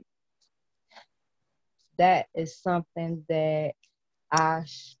yourself? That is something that I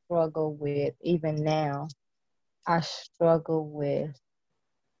struggle with even now. I struggle with,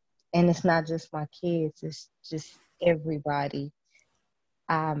 and it's not just my kids, it's just everybody.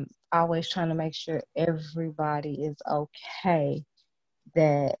 I'm always trying to make sure everybody is okay,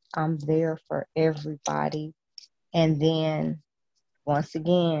 that I'm there for everybody. And then once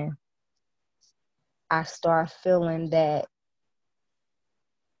again, I start feeling that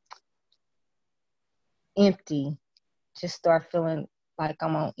empty, just start feeling like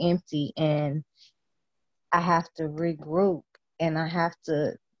I'm on empty, and I have to regroup and I have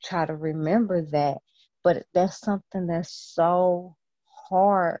to try to remember that. But that's something that's so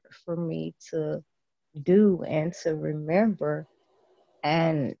hard for me to do and to remember.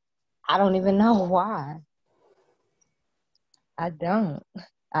 And I don't even know why. I don't.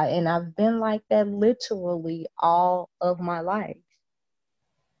 And I've been like that literally all of my life.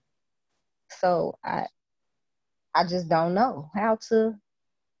 So I just don't know how to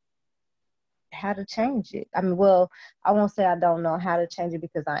change it. I mean, well, I won't say I don't know how to change it,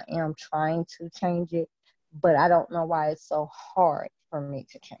 because I am trying to change it, but I don't know why it's so hard for me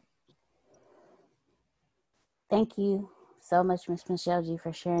to change. Thank you so much, Miss Michelle G,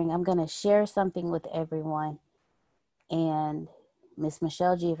 for sharing. I'm going to share something with everyone. And Miss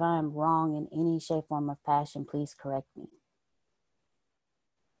Michelle G, if I am wrong in any shape, form, or fashion, please correct me.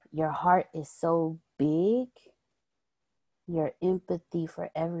 Your heart is so big. Your empathy for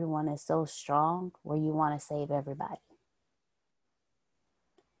everyone is so strong, where you want to save everybody.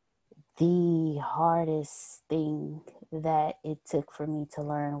 The hardest thing that it took for me to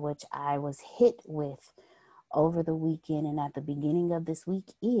learn, which I was hit with over the weekend and at the beginning of this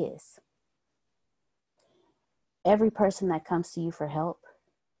week, is every person that comes to you for help,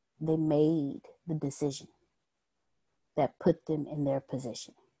 they made the decision that put them in their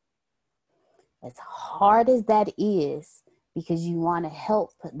position. As hard as that is, because you want to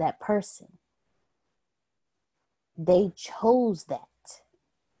help that person, they chose that.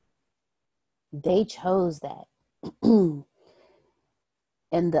 They chose that. And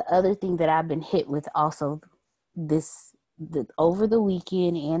the other thing that I've been hit with also over the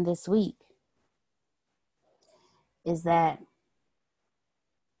weekend and this week is that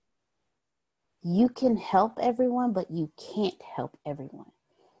you can help everyone, but you can't help everyone.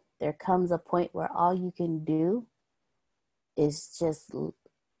 There comes a point where all you can do is just,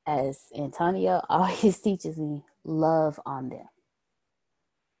 as Antonio always teaches me, love on them.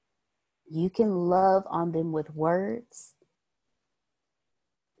 You can love on them with words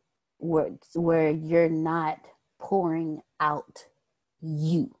where you're not pouring out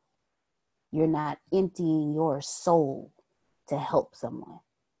you. You're not emptying your soul to help someone.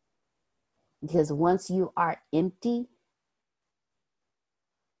 Because once you are empty,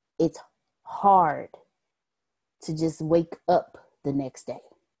 it's hard to just wake up the next day.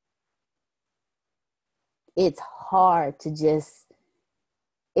 It's hard to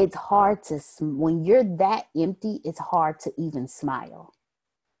when you're that empty, it's hard to even smile.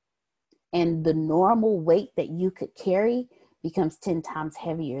 And the normal weight that you could carry becomes 10 times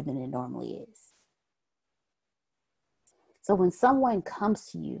heavier than it normally is. So when someone comes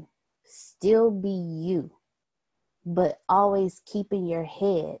to you, still be you, but always keeping your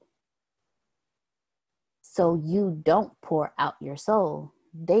head so you don't pour out your soul.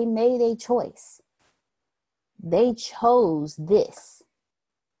 They made a choice. They chose this.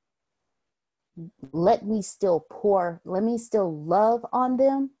 Let me still love on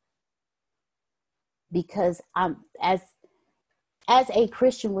them, because as a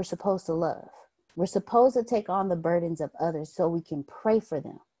Christian, we're supposed to love. We're supposed to take on the burdens of others so we can pray for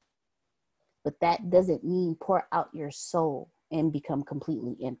them. But that doesn't mean pour out your soul and become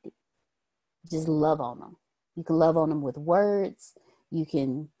completely empty. Just love on them. You can love on them with words. You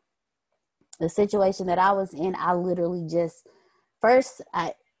can, the situation that I was in, I literally just, first,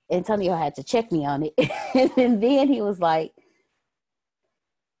 Antonio had to check me on it. And then he was like,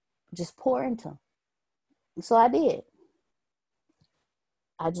 just pour into them. So I did.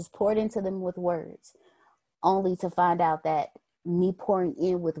 I just poured into them with words, only to find out that me pouring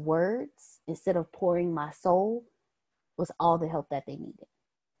in with words instead of pouring my soul was all the help that they needed.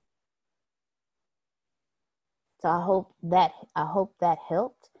 So I hope that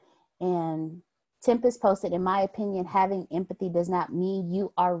helped. And Tempest posted, in my opinion, having empathy does not mean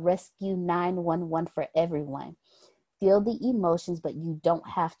you are rescue 911 for everyone. Feel the emotions, but you don't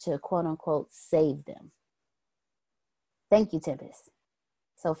have to, quote unquote, save them. Thank you, Tempest.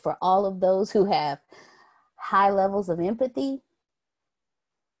 So for all of those who have high levels of empathy,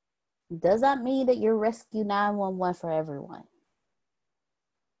 does not mean that you're rescue 911 for everyone.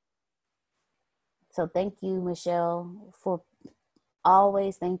 So thank you, Michelle,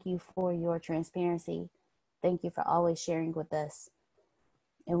 thank you for your transparency. Thank you for always sharing with us.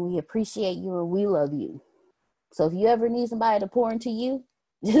 And we appreciate you and we love you. So if you ever need somebody to pour into you,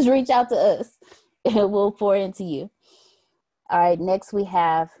 just reach out to us and we'll pour into you. All right, next we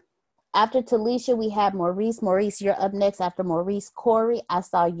have, after Talisha, we have Maurice. Maurice, you're up next after Maurice. Corey, I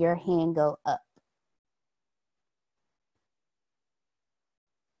saw your hand go up.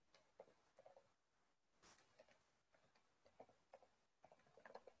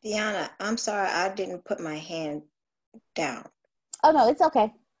 Deanna, I'm sorry, I didn't put my hand down. Oh, no, it's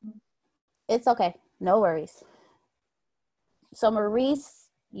okay. It's okay. No worries. So Maurice,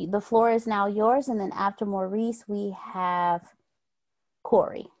 the floor is now yours. And then after Maurice, we have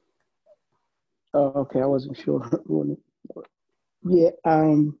Corey. Okay, I wasn't sure. Yeah,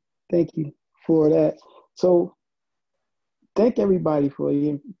 thank you for that. So thank everybody for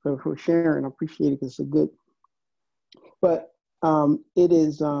sharing. I appreciate it because it's a good, but it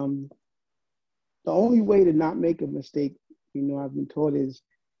is the only way to not make a mistake, I've been taught is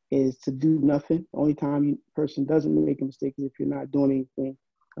to do nothing. The only time a person doesn't make a mistake is if you're not doing anything.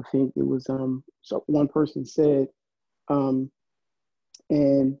 I think it was so one person said,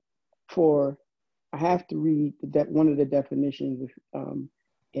 and I have to read one of the definitions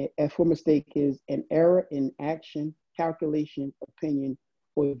for mistake is an error in action, calculation, opinion,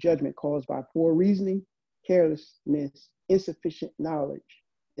 or judgment caused by poor reasoning, carelessness, insufficient knowledge,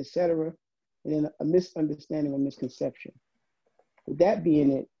 etc., and then a misunderstanding or misconception. With that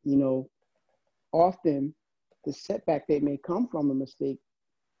being it, often the setback that may come from a mistake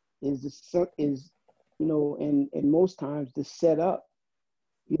is and most times the setup,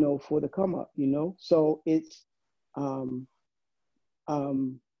 for the come up, So it's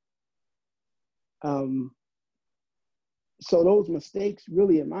so those mistakes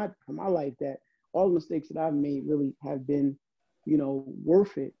really in my life, that all the mistakes that I've made really have been,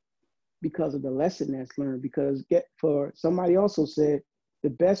 worth it because of the lesson that's learned. Because for somebody also said, the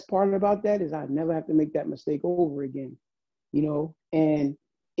best part about that is I never have to make that mistake over again, and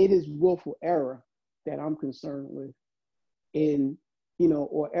it is willful error that I'm concerned with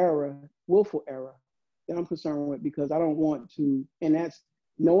or willful error that I'm concerned with, because I don't want to, and that's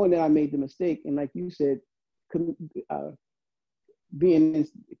knowing that I made the mistake. And like you said,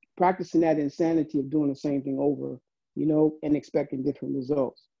 practicing that insanity of doing the same thing over, and expecting different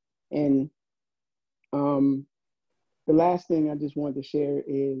results. And the last thing I just wanted to share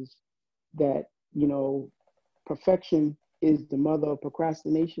is that, perfection is the mother of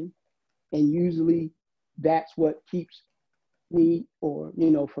procrastination. And usually that's what keeps me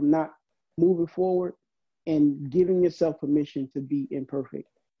from not moving forward, and giving yourself permission to be imperfect,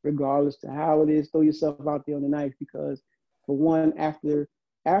 regardless to how it is. Throw yourself out there on the knife, because for one, after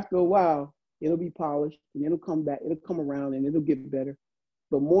a while, it'll be polished and it'll come back, it'll come around and it'll get better.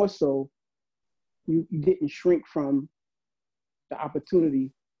 But more so, you didn't shrink from the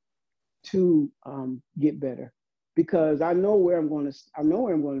opportunity to get better, because I know where I'm going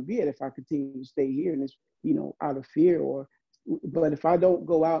to be at if I continue to stay here, and it's out of fear. But if I don't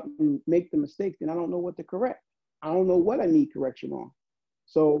go out and make the mistakes, then I don't know what to correct. I don't know what I need correction on.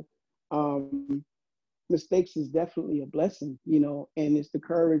 So mistakes is definitely a blessing, and it's the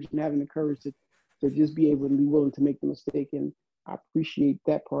courage and having the courage to just be able to be willing to make the mistake. And I appreciate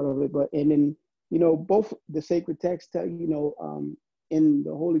that part of it. And then, both the sacred text tell in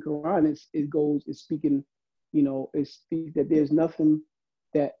the Holy Quran, it speaks that there's nothing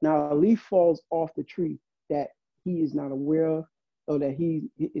that now a leaf falls off the tree that he is not aware of, or that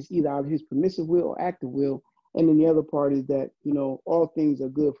it's either out of his permissive will or active will. And then the other part is that, all things are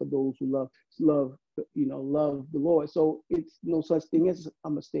good for those who love the Lord. So it's no such thing as a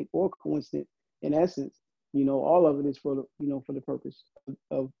mistake or coincidence in essence. all of it is for for the purpose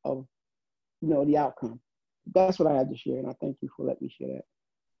of the outcome. That's what I had to share, and I thank you for letting me share that.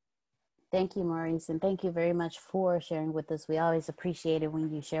 Thank you, Maurice, and thank you very much for sharing with us. We always appreciate it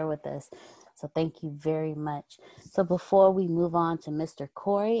when you share with us. So thank you very much. So before we move on to Mr.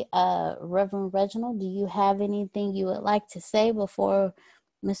 Corey, Reverend Reginald, do you have anything you would like to say before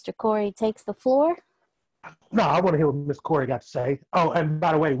Mr. Corey takes the floor? No, I want to hear what Miss Corey got to say. Oh, and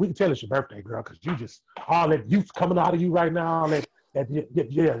by the way, we can tell it's your birthday, girl, because you just, all that youth coming out of you right now, it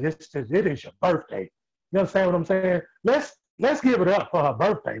is your birthday. You understand what I'm saying? Let's give it up for her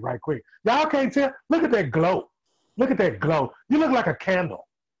birthday right quick. Y'all can't tell. Look at that glow. Look at that glow. You look like a candle.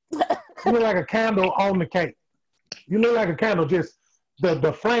 You look like a candle on the cake. You look like a candle, just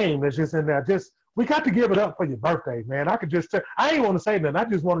the flame that's just in there. Just, we got to give it up for your birthday, man. I could just tell. I ain't want to say nothing. I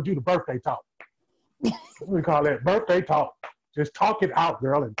just want to do the birthday talk. We call that birthday talk. Just talk it out,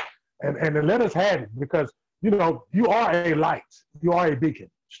 girl, and let us have it, because you are a light. You are a beacon,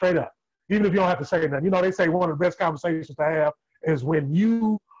 straight up. Even if you don't have to say nothing. They say one of the best conversations to have is when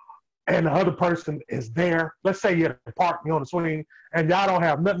you and the other person is there. Let's say you're at the park, you're on the swing, and y'all don't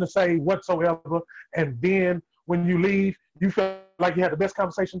have nothing to say whatsoever. And then when you leave, you feel like you had the best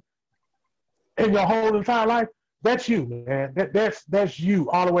conversation in your whole entire life. That's you, man. That's you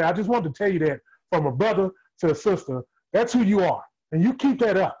all the way. I just wanted to tell you that from a brother to a sister. That's who you are. And you keep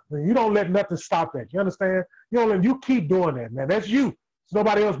that up. And you don't let nothing stop that. You understand? You keep doing that, man. That's you. It's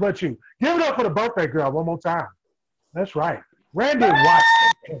nobody else but you. Give it up for the birthday girl one more time. That's right. Randy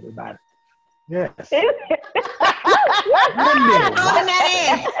Watson, everybody. Yes. Randy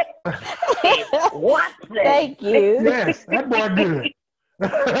Watson. Thank you. Yes, that boy good.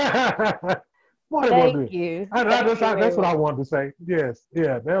 Thank you. That's what I wanted to say. Yes.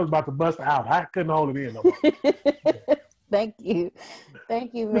 Yeah, that was about to bust out. I couldn't hold it in no more. Thank you.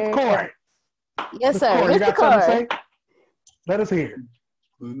 Thank you very much. Corey. Yes, sir. Corey, you got something to say? Let us hear.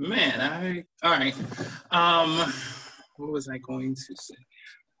 Man, all right. What was I going to say?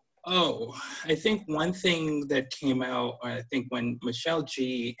 Oh, I think one thing that came out, I think when Michelle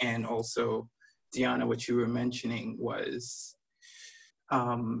G and also Deanna, what you were mentioning was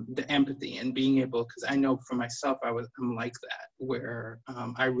the empathy and being able, because I know for myself, I'm like that, where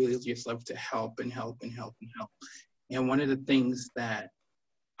I really just love to help and help and help and help. And one of the things that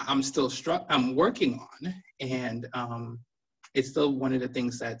I'm working on, and it's still one of the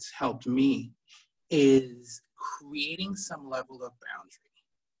things that's helped me, is creating some level of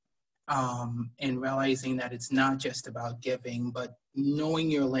boundary, and realizing that it's not just about giving, but knowing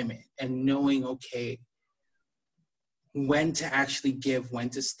your limit and knowing, okay, when to actually give, when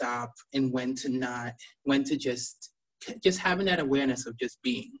to stop, and when to not, when to just having that awareness of just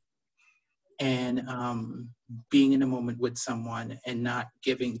being, and being in a moment with someone and not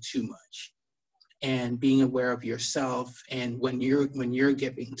giving too much, and being aware of yourself and when you're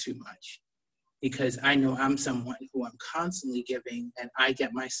giving too much. Because I know I'm someone who I'm constantly giving, and I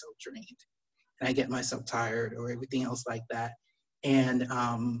get myself drained and I get myself tired or everything else like that. And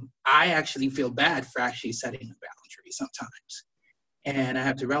I actually feel bad for actually setting a boundary sometimes. And I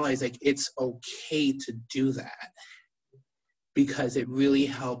have to realize, like, it's okay to do that, because it really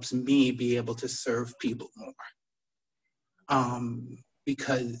helps me be able to serve people more.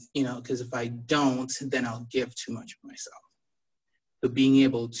 Because if I don't, then I'll give too much of myself. So being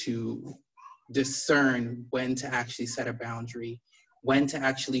able to discern when to actually set a boundary, when to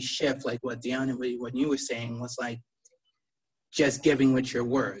actually shift, like what Deanna, what you were saying, was like just giving with your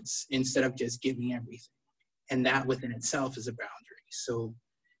words instead of just giving everything. And that within itself is a boundary. So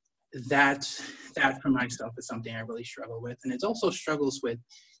that for myself is something I really struggle with. And I also struggle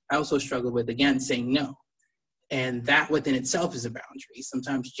with, again, saying no. And that within itself is a boundary.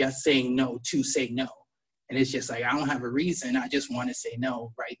 Sometimes just saying no to say no. And it's just like, I don't have a reason. I just want to say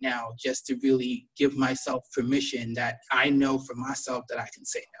no right now, just to really give myself permission that I know for myself that I can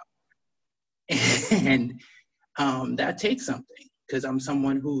say no. And that takes something, because I'm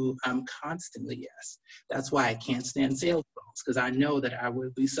someone who I'm constantly yes. That's why I can't stand sales calls, because I know that I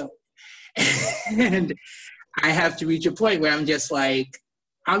will be sold. And I have to reach a point where I'm just like,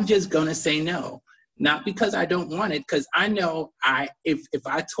 I'm just going to say no. Not because I don't want it, because I know if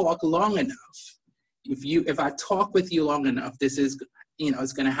I talk long enough, if I talk with you long enough, this is,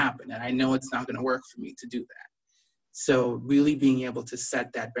 it's going to happen. And I know it's not going to work for me to do that. So really being able to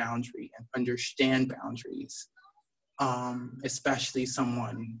set that boundary and understand boundaries, especially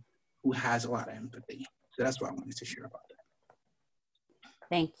someone who has a lot of empathy. So that's what I wanted to share about that.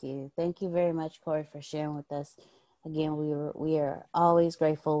 Thank you. Thank you very much, Corey, for sharing with us. Again, we are always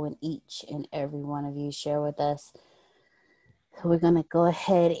grateful when each and every one of you share with us. So we're going to go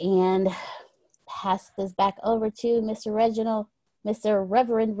ahead and pass this back over to Mr.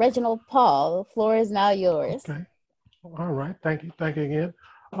 Reverend Reginald Paul. The floor is now yours. Okay. All right. Thank you. Thank you again.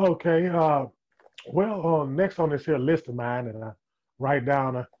 Okay. Next on this here list of mine, and I write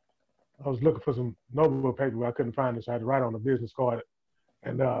down, I was looking for some notebook paper, but I couldn't find it, so I had to write on a business card.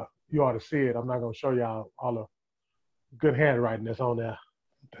 And you ought to see it. I'm not going to show y'all all the good handwriting that's on there.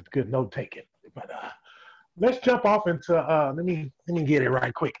 That's good note taking. But let's jump off into, let me get it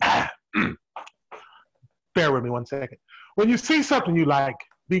right quick. Bear with me 1 second. When you see something you like,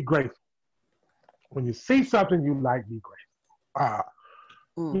 be grateful. When you see something you like, be grateful.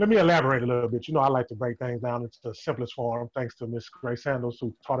 Let me elaborate a little bit. You know, I like to break things down into the simplest form, thanks to Miss Grace Sandals,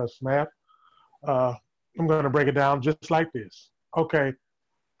 who taught us math. I'm going to break it down just like this. Okay,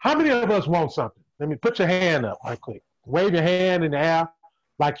 how many of us want something? Let me put your hand up right quick. Wave your hand in the air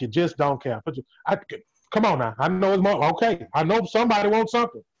like you just don't care. Come on now. I know it's more. Okay, I know somebody wants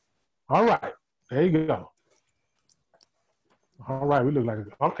something. All right, there you go. All right, we look like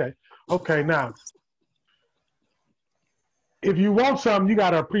it. Okay, now, if you want something, you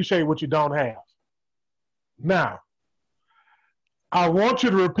got to appreciate what you don't have. Now, I want you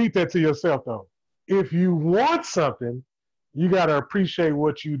to repeat that to yourself, though. If you want something, you got to appreciate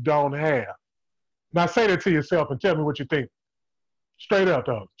what you don't have. Now, say that to yourself and tell me what you think. Straight up,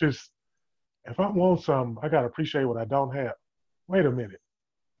 though. Just, if I want something, I got to appreciate what I don't have. Wait a minute.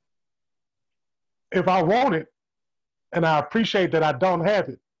 If I want it, and I appreciate that I don't have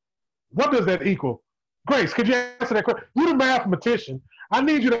it, what does that equal? Grace, could you answer that question? You're the mathematician. I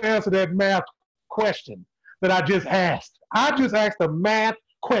need you to answer that math question that I just asked. I just asked a math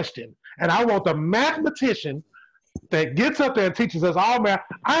question, and I want the mathematician that gets up there and teaches us all math.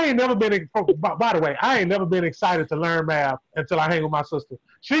 I ain't never been excited to learn math until I hang with my sister.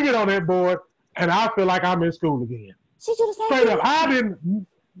 She get on that board, and I feel like I'm in school again. She do the same Straight thing. up,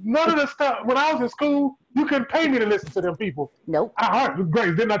 none of the stuff, when I was in school, you couldn't pay me to listen to them people. Nope.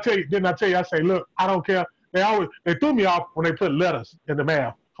 Grace, didn't I tell you, I say, look, I don't care. They threw me off when they put letters in the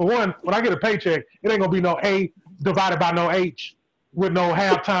math. For one, when I get a paycheck, it ain't gonna be no A divided by no H with no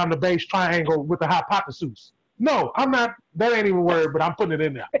halftime the base triangle with the hypothesis. No, I'm not, that ain't even a word, but I'm putting it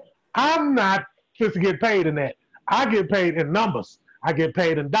in there. I'm not supposed to get paid in that. I get paid in numbers. I get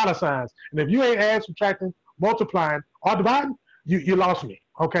paid in dollar signs. And if you ain't add, subtracting, multiplying, or dividing, you lost me,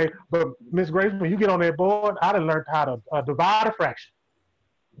 okay? But Miss Grace, when you get on that board, I done learned how to divide a fraction.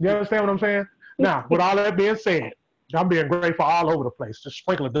 You understand what I'm saying? Now, with all that being said, I'm being grateful all over the place. Just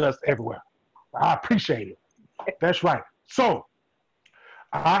sprinkle of dust everywhere. I appreciate it. That's right. So,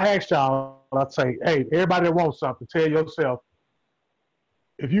 I asked y'all, I'd say, hey, everybody that wants something, tell yourself,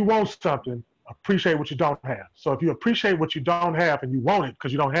 if you want something, appreciate what you don't have. So if you appreciate what you don't have and you want it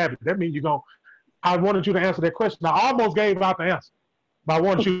because you don't have it, that means you're going to, I wanted you to answer that question. I almost gave out the answer, but I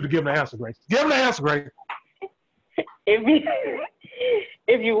wanted you to give them the answer, Grace. Give them the answer, Grace.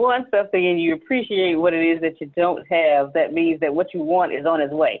 If you want something and you appreciate what it is that you don't have, that means that what you want is on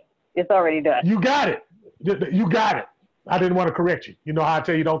its way. It's already done. You got it. You got it. I didn't want to correct you. You know how I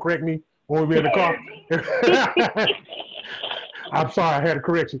tell you don't correct me when we're in the car? I'm sorry, I had to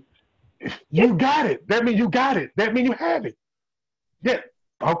correct you. You got it. That means you got it. That means you have it. Yeah.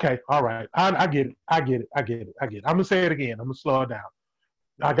 Okay. All right. I get it. I get it. I'm going to say it again. I'm going to slow it down.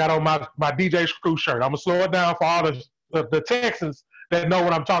 I got on my DJ Screw shirt. I'm going to slow it down for all the Texans that know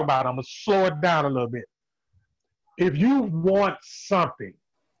what I'm talking about. I'm going to slow it down a little bit. If you want something,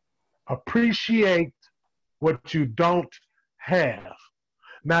 appreciate what you don't have.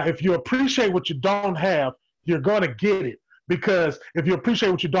 Now, if you appreciate what you don't have, you're going to get it. Because if you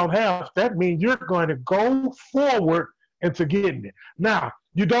appreciate what you don't have, that means you're going to go forward into getting it. Now,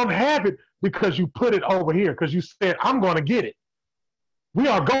 you don't have it because you put it over here, because you said, I'm going to get it. We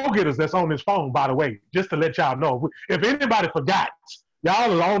are go-getters that's on this phone, by the way, just to let y'all know. If anybody forgot,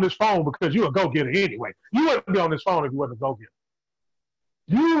 y'all are on this phone because you're a go-getter anyway. You wouldn't be on this phone if you wasn't a go-getter.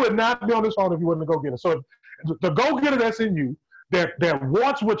 You would not be on this phone if you wasn't a go-getter. So the go-getter that's in you that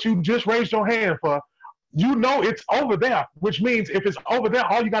wants what you just raised your hand for, you know it's over there, which means if it's over there,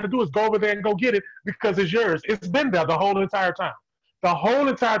 all you got to do is go over there and go get it because it's yours. It's been there the whole entire time. The whole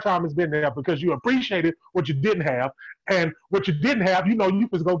entire time it's been there because you appreciated what you didn't have. And what you didn't have, you know you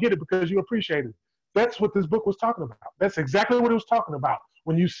was go get it because you appreciated it. That's what this book was talking about. That's exactly what it was talking about.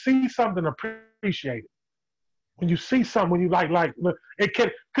 When you see something, appreciate it. When you see something, when you like it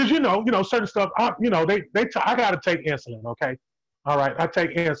can, because you know certain stuff. I gotta take insulin. Okay, all right, I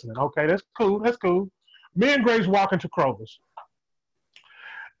take insulin. Okay, that's cool. That's cool. Me and Grace walk into Kroger's,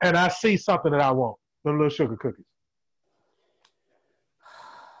 and I see something that I want. Them little sugar cookies.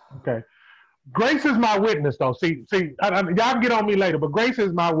 Okay, Grace is my witness, though. See, y'all can get on me later, but Grace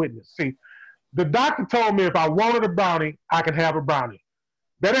is my witness. See, The doctor told me if I wanted a brownie, I could have a brownie.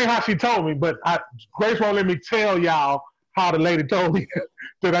 That ain't how she told me, but Grace won't let me tell y'all how the lady told me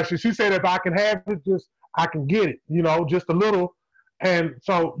that she said if I can have it, I can get it, just a little. And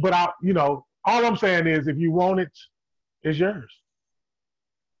so, but all I'm saying is if you want it, it's yours.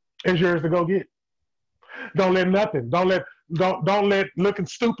 It's yours to go get. Don't let nothing, don't let looking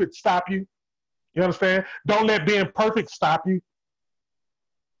stupid stop you. You understand? Don't let being perfect stop you.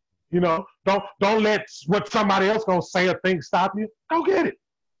 Don't let what somebody else gonna say or think stop you. Go get it.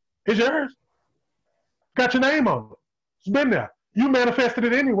 It's yours. Got your name on it. It's been there. You manifested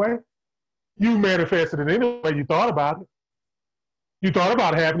it anyway. You manifested it anyway. You thought about it. You thought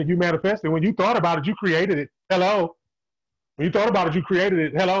about having it. You manifested it. When you thought about it, you created it. Hello. When you thought about it, you created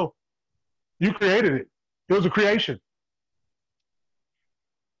it. Hello. You created it. It was a creation.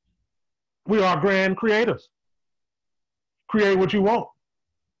 We are grand creators. Create what you want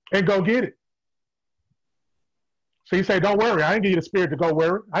and go get it. So you say, don't worry. I ain't give you the spirit to go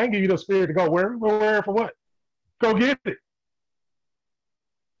worry. I ain't give you the spirit to go worry. Well, worry for what? Go get it.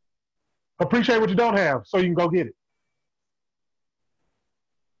 Appreciate what you don't have so you can go get it.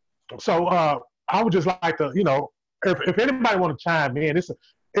 So I would just like to, if anybody want to chime in, it's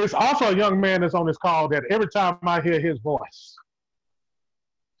also a young man that's on this call that every time I hear his voice,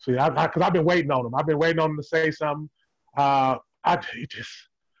 see, because I've been waiting on him. I've been waiting on him to say something. When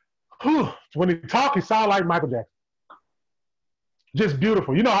he talks, he sounds like Michael Jackson. Just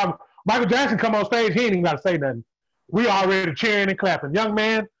beautiful. You know how Michael Jackson come on stage, he ain't even got to say nothing. We already cheering and clapping. Young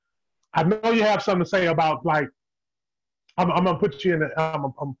man, I know you have something to say about, like, I'm gonna put you in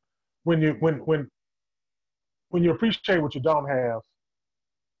the when you appreciate what you don't have,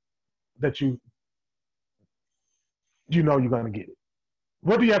 that you know you're gonna get it.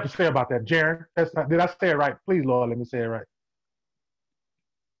 What do you have to say about that, Jaron? Did I say it right? Please, Lord, let me say it right.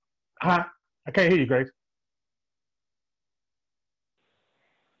 Huh? I can't hear you, Grace.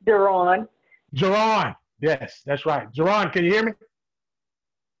 Jerron. Yes, that's right. Jerron, can you hear me?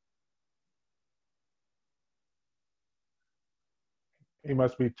 He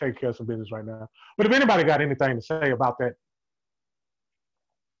must be taking care of some business right now. But if anybody got anything to say about that,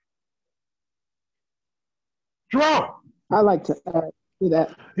 Jerome. I like to add to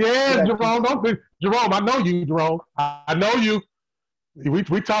that. Yeah, Jerome, I know you, Jerome. I know you.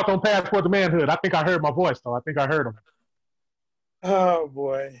 We talked on Passport to Manhood. I think I heard my voice, though. I think I heard him. Oh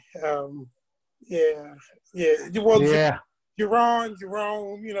boy, yeah. Well, yeah. Jerome,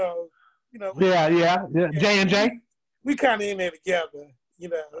 Yeah. J&J. We kind of in there together,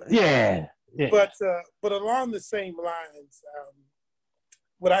 Yeah. But along the same lines,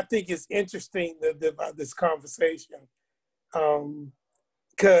 what I think is interesting about this conversation,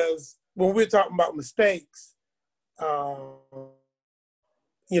 because when we're talking about mistakes, I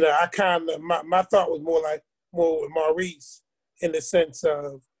kind of my thought was more with Maurice, in the sense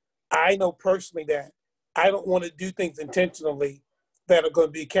of, I know personally that I don't want to do things intentionally that are going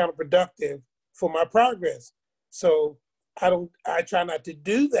to be counterproductive for my progress. So I try not to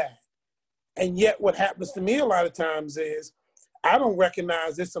do that. And yet what happens to me a lot of times is I don't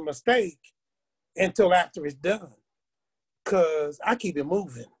recognize it's a mistake until after it's done, because I keep it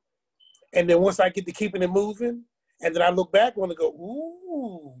moving. And then once I get to keeping it moving, and then I look back on it and go,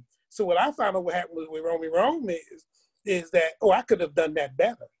 ooh. So what I found out what happened with Rome is that, I could have done that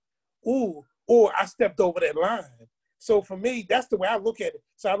better. Ooh, or I stepped over that line. So for me, that's the way I look at it.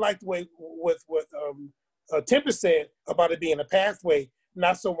 So I like the way with what Tempest said about it being a pathway,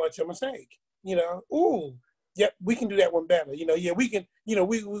 not so much a mistake. Ooh, yep, we can do that one better. Yeah, we can,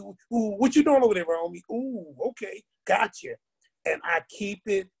 what you doing over there, Rome? Ooh, okay, gotcha. And I keep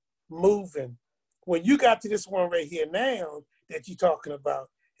it moving. When you got to this one right here now that you're talking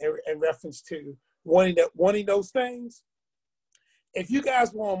about in reference to wanting those things, if you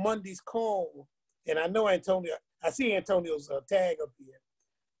guys were on Monday's call, and I know Antonio, I see Antonio's tag up here.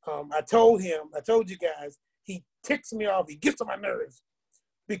 I told you guys, he ticks me off. He gets on my nerves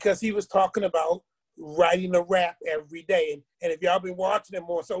because he was talking about writing a rap every day. And if y'all been watching him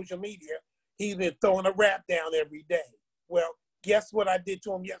on social media, he's been throwing a rap down every day. Well, guess what I did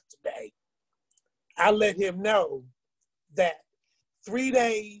to him yesterday? I let him know that 3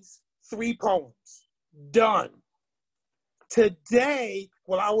 days, 3 poems, done. Today,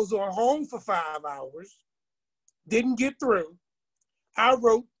 while I was on home for 5 hours, didn't get through, I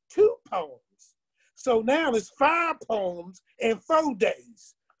wrote 2 poems. So now it's 5 poems in 4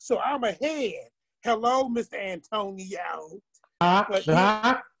 days. So I'm ahead. Hello, Mr. Antonio. But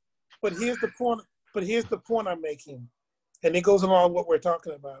here's the point I'm making, and it goes along with what we're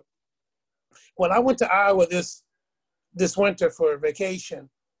talking about. When I went to Iowa this winter for a vacation,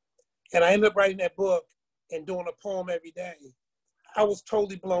 and I ended up writing that book and doing a poem every day, I was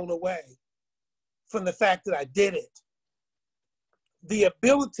totally blown away from the fact that I did it. The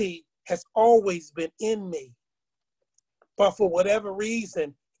ability has always been in me, but for whatever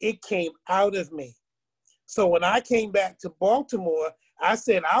reason, it came out of me. So when I came back to Baltimore, I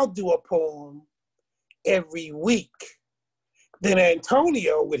said, I'll do a poem every week. Then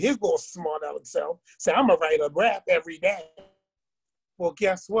Antonio, with his little smart aleck self, said, I'm going to write a rap every day. Well,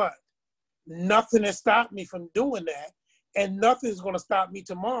 guess what? Nothing has stopped me from doing that, and nothing's going to stop me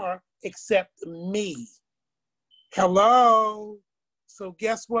tomorrow except me. Hello? So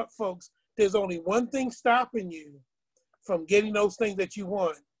guess what, folks? There's only one thing stopping you from getting those things that you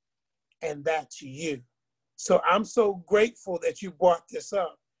want, and that's you. So I'm so grateful that you brought this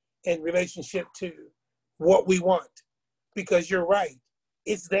up in relationship to what we want, because you're right.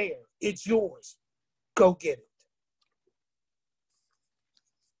 It's there. It's yours. Go get it.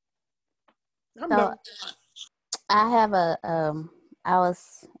 So I have I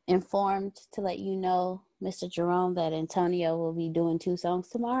was informed to let you know, Mr. Jerome, that Antonio will be doing 2 songs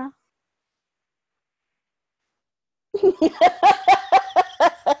tomorrow.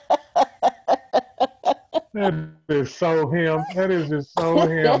 That is so him. That is just so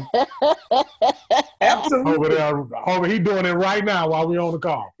him. Absolutely. Over he doing it right now while we on the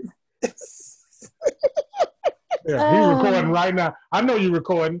call. Yeah, he's recording right now. I know you're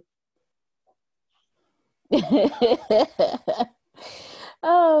recording.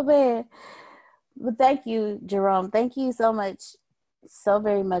 Oh man. Well, thank you, Jerome. Thank you so much, so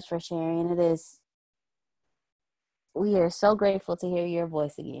very much for sharing. We are so grateful to hear your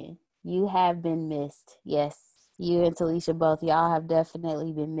voice again. You have been missed. Yes, you and Talisha both. Y'all have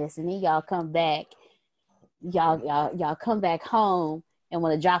definitely been missed. And then y'all come back. Y'all come back home and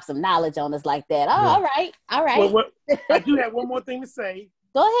want to drop some knowledge on us like that. Oh, yeah. All right. Well, I do have one more thing to say.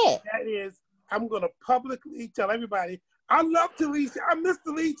 Go ahead. That is, I'm going to publicly tell everybody, I love Talisha. I miss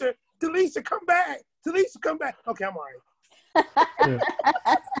Talisha. Talisha, come back. Talisha, come back. Okay, I'm all right.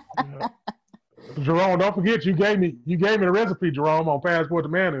 Yeah. Jerome, don't forget you gave me the recipe, Jerome, on Passport to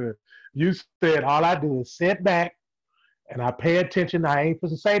Manhood. You said all I do is sit back and I pay attention. I ain't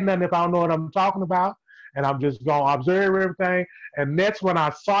supposed to say nothing if I don't know what I'm talking about, and I'm just gonna observe everything. And that's when I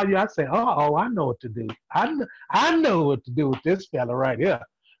saw you. I said, "Oh, I know what to do. I know what to do with this fella right here."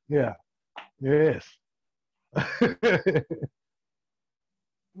 Yeah, yes.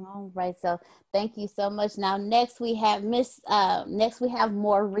 All right, so thank you so much. Now next we have Maurice,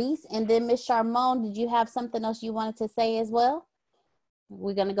 and then Miss Charmone. Did you have something else you wanted to say as well?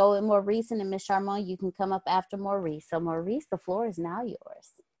 We're gonna go with Maurice, and then Miss Charmone, you can come up after Maurice. So Maurice, the floor is now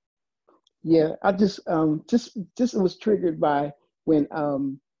yours. Yeah, I just was triggered by when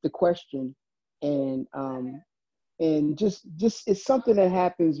the question and just it's something that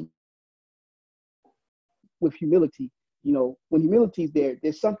happens with humility. You know, when humility is there,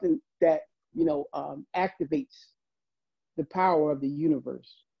 there's something that, activates the power of the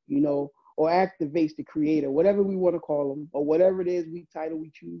universe, or activates the creator, whatever we want to call them, or whatever it is we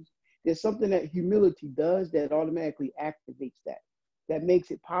choose. There's something that humility does that automatically activates that makes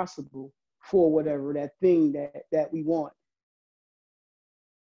it possible for whatever that thing that we want.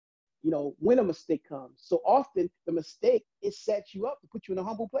 When a mistake comes. So often the mistake, it sets you up to put you in a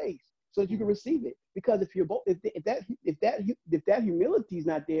humble place, so that you can receive it. Because if that humility is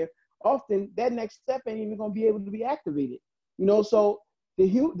not there, often that next step ain't even gonna be able to be activated. So the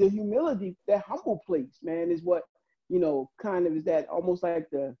humility, that humble place, man, is what kind of is that almost like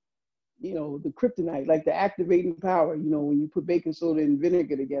the kryptonite, like the activating power. When you put baking soda and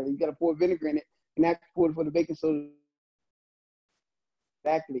vinegar together, you got to pour vinegar in it and pour it for the baking soda to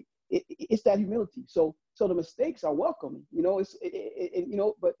activate. It's that humility. So the mistakes are welcome.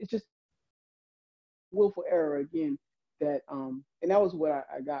 But it's just willful error again. That and that was what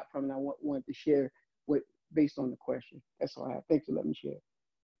I got from it. I wanted to share based on the question. That's all I have. Thanks for letting me share.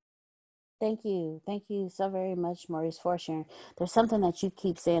 Thank you. Thank you so very much, Maurice, for sharing. There's something that you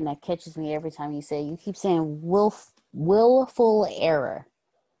keep saying that catches me every time you say it. You keep saying willful error.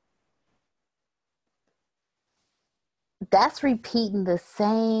 That's repeating the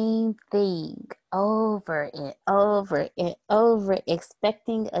same thing over and over and over,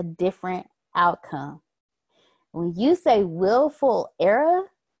 expecting a different outcome. When you say willful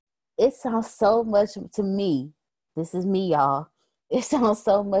error, it sounds so much to me. This is me, y'all. It sounds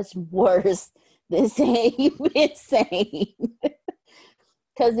so much worse than saying you've been saying.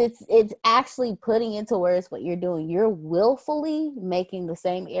 Because it's actually putting into words what you're doing. You're willfully making the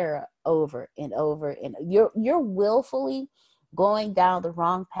same error over and over, and you're willfully going down the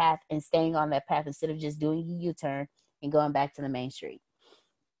wrong path and staying on that path instead of just doing a U-turn and going back to the main street.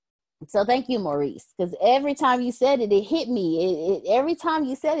 So thank you, Maurice, because every time you said it, it hit me. Every time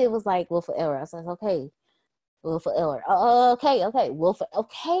you said it, it was like Wolf Eller. I was like, okay, Wolf Eller. Okay, Wolf.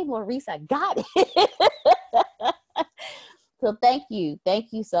 Okay, Maurice, I got it. So thank you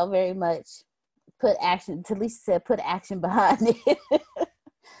so very much. Talisa said, put action behind it.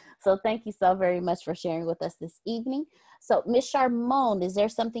 So thank you so very much for sharing with us this evening. So Ms. Charmone, is there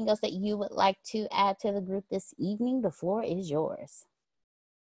something else that you would like to add to the group this evening? The floor is yours.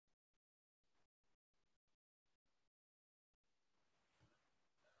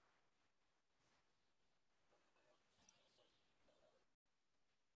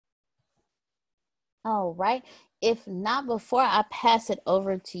 All right. If not, before I pass it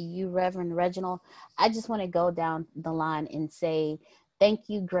over to you, Reverend Reginald, I just want to go down the line and say thank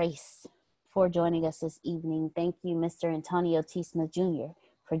you, Grace, for joining us this evening. Thank you, Mr. Antonio T. Smith Jr.,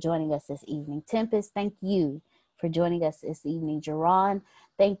 for joining us this evening. Tempest, thank you for joining us this evening. Jerron,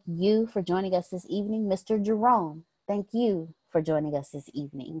 thank you for joining us this evening. Mr. Jerome, thank you for joining us this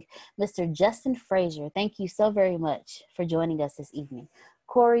evening. Mr. Justin Frazier, thank you so very much for joining us this evening.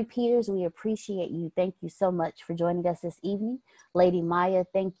 Corey Peters, we appreciate you. Thank you so much for joining us this evening. Lady Maya,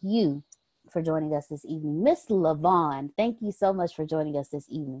 thank you for joining us this evening. Miss Lavon, thank you so much for joining us this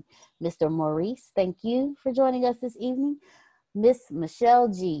evening. Mr. Maurice, thank you for joining us this evening. Miss Michelle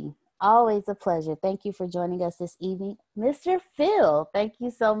G, always a pleasure. Thank you for joining us this evening. Mr. Phil, thank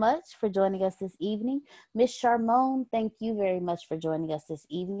you so much for joining us this evening. Miss Charmone, thank you very much for joining us this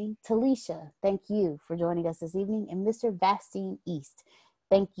evening. Talisha, thank you for joining us this evening. And Mr. Bastine East,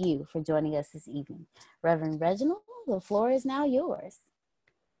 thank you for joining us this evening. Reverend Reginald, the floor is now yours.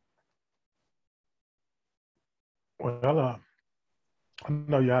 Well, I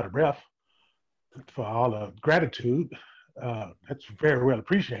know you're out of breath for all the gratitude. That's very well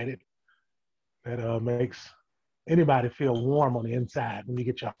appreciated. That makes anybody feel warm on the inside when you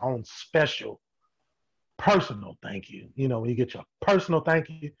get your own special, personal thank you. You know, when you get your personal thank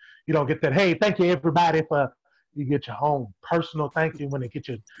you, you don't get that, hey, thank you everybody for, you get your own personal thank you when it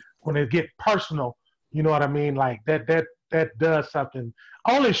get personal, you know what I mean? Like that does something.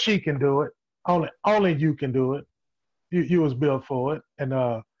 Only she can do it. Only you can do it. You was built for it.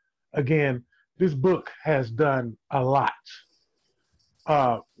 And again, this book has done a lot.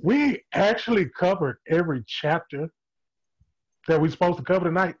 We actually covered every chapter that we're supposed to cover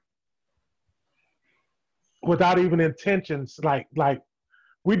tonight without even intentions. Like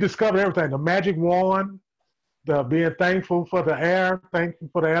we discovered everything. The magic wand, the being thankful for the air, thankful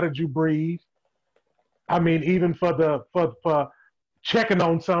for the air that you breathe. I mean, even for checking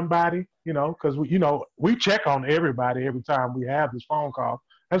on somebody, you know, because we check on everybody every time we have this phone call.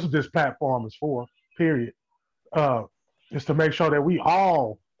 That's what this platform is for, period. Is to make sure that we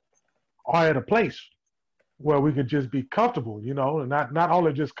all are at a place where we could just be comfortable, you know, and not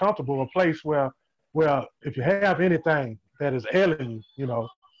only just comfortable, a place where if you have anything that is ailing you, you know,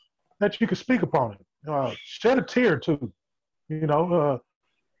 that you can speak upon it. Shed a tear too, you know.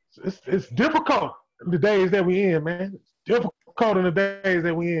 It's difficult in the days that we in, man. It's difficult in the days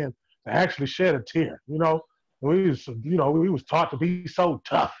that we in to actually shed a tear, you know. We was taught to be so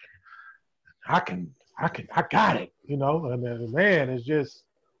tough. I got it, you know. And man,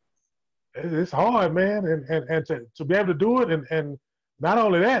 it's hard, man. And to be able to do it, and not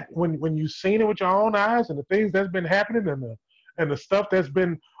only that, when you've seen it with your own eyes and the things that's been happening and the stuff that's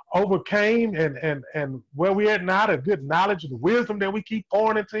been overcame and where we at now, the good knowledge and the wisdom that we keep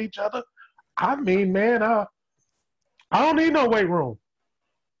pouring into each other. I mean, man, I don't need no weight room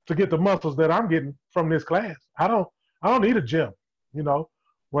to get the muscles that I'm getting from this class. I don't need a gym, you know.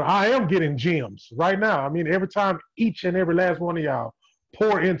 Well, I am getting gems right now. I mean, every time each and every last one of y'all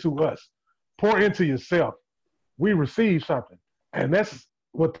pour into us, pour into yourself, we receive something. And that's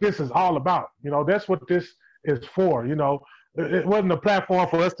what this is all about. You know, that's what this is for, you know. It wasn't a platform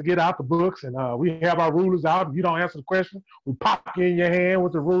for us to get out the books and we have our rulers out and you don't answer the question. We pop you in your hand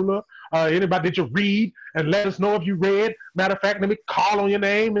with the ruler. Anybody that you read and let us know if you read. Matter of fact, let me call on your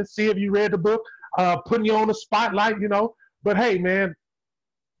name and see if you read the book, putting you on the spotlight, you know. But hey, man,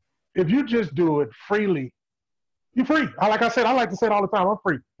 if you just do it freely, you're free. Like I said, I like to say it all the time, I'm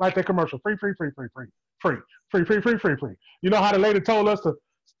free. Like that commercial, free. You know how the lady told us to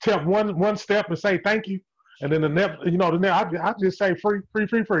step one step and say thank you? And then the next, you know, I just say free,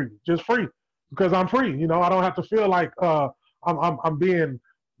 just free, because I'm free. You know, I don't have to feel like I'm being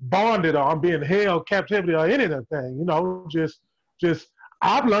bonded or I'm being held captivity or anything. You know, just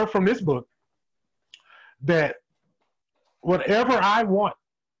I've learned from this book that whatever I want,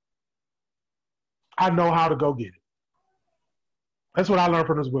 I know how to go get it. That's what I learned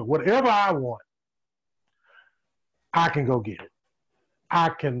from this book. Whatever I want, I can go get it.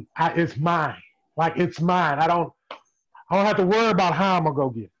 it's mine. Like, it's mine. I don't have to worry about how I'm gonna go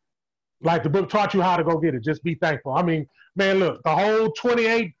get it. Like the book taught you how to go get it. Just be thankful. I mean, man, look, the whole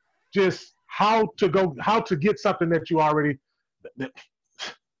 28, just how to get something that you already.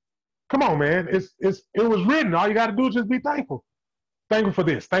 Come on, man. It was written. All you got to do is just be thankful. Thankful for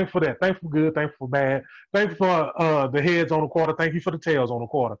this. Thankful for that. Thankful for good. Thankful for bad. Thankful for the heads on the quarter. Thank you for the tails on the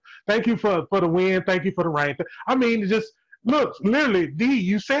quarter. Thank you for the wind. Thank you for the rain. I mean, just look. Literally, D,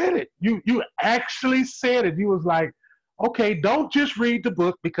 you said it. You actually said it. You was like, okay, don't just read the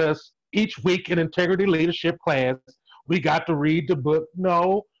book because each week in integrity leadership class we got to read the book.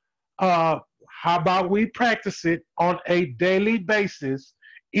 No. How about we practice it on a daily basis,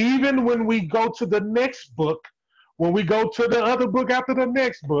 even when we go to the next book, when we go to the other book after the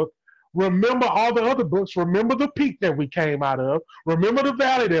next book, remember all the other books, remember the peak that we came out of, remember the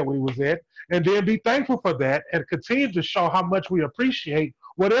valley that we was at, and then be thankful for that and continue to show how much we appreciate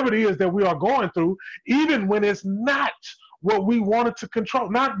whatever it is that we are going through, even when it's not what we wanted to control,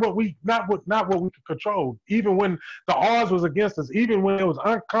 not what we could control, even when the odds was against us, even when it was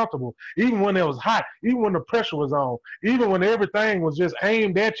uncomfortable, even when it was hot, even when the pressure was on, even when everything was just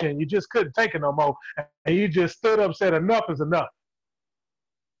aimed at you and you just couldn't take it no more, and you just stood up and said, enough is enough.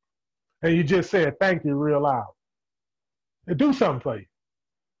 And you just said, thank you real loud. It do something for you.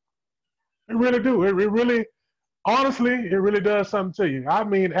 It really do. It really, honestly, it really does something to you. I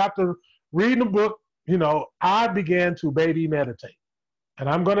mean, after reading the book, I began to baby meditate. And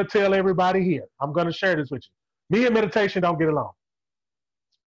I'm going to tell everybody here, I'm going to share this with you. Me and meditation don't get along.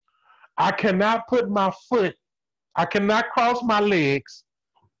 I cannot put my foot, I cannot cross my legs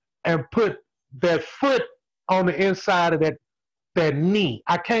and put that foot on the inside of that knee.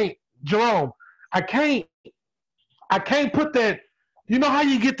 I can't, Jerome, I can't put that, you know how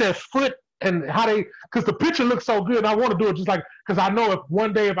you get that foot and how because the picture looks so good. I want to do it just like, because I know if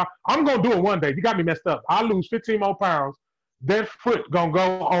one day, I'm going to do it one day. You got me messed up. I lose 15 more pounds. That foot going to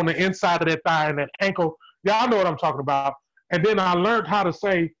go on the inside of that thigh and that ankle. Y'all know what I'm talking about. And then I learned how to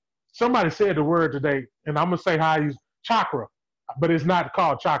say, somebody said the word today, and I'm going to say how I use chakra, but it's not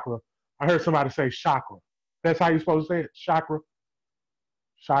called chakra. I heard somebody say chakra. That's how you're supposed to say it, chakra.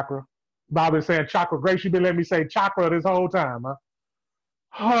 Chakra. Bobby's saying chakra. Grace, you've been letting me say chakra this whole time, huh?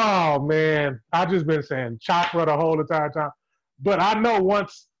 Oh, man. I just been saying chakra the whole entire time. But I know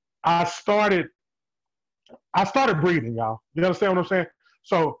once I started breathing, y'all. You understand what I'm saying?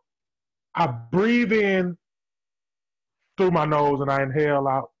 So I breathe in through my nose and I inhale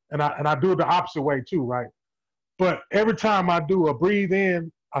out. And I do it the opposite way too, right? But every time I do a breathe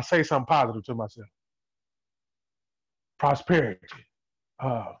in, I say something positive to myself. Prosperity.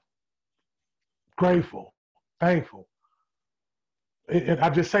 Grateful. Thankful. I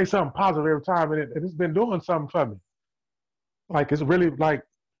just say something positive every time, and it's been doing something for me. Like, it's really, like,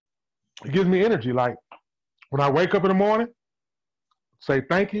 it gives me energy. Like, when I wake up in the morning, say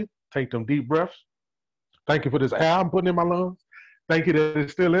thank you, take them deep breaths. Thank you for this air I'm putting in my lungs. Thank you that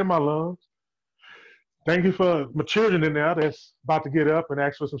it's still in my lungs. Thank you for my children in there that's about to get up and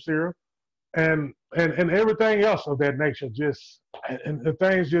ask for some cereal. And everything else of that nature, and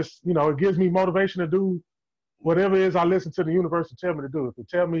things just, it gives me motivation to do whatever it is I listen to the universe to tell me to do. If it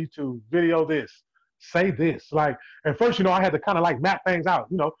tell me to video this, say this. Like, at first, I had to kind of like map things out,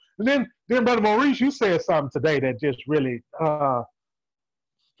 And then Brother Maurice, you said something today that just really,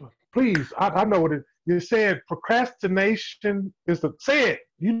 please, I know what it is. You said procrastination is say it.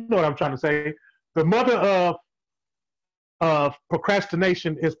 You know what I'm trying to say. The mother of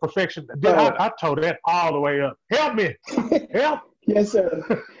procrastination is perfection. I told that all the way up. Help me. Help. Yes, sir.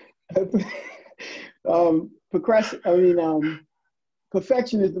 Perfection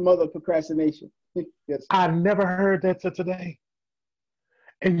is the mother of procrastination. Yes. I never heard that till today.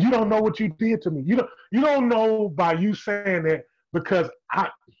 And you don't know what you did to me. You don't know by you saying that, because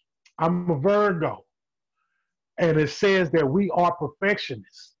I'm a Virgo. And it says that we are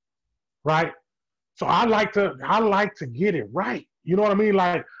perfectionists, right? So I like to get it right. You know what I mean?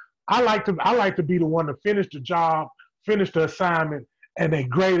 Like, I like to be the one to finish the job, finish the assignment, and they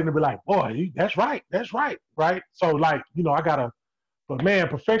grade it and be like, boy, that's right, right? So, like, but man,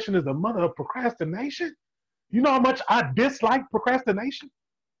 perfection is the mother of procrastination. You know how much I dislike procrastination?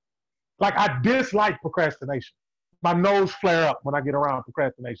 Like, I dislike procrastination. My nose flare up when I get around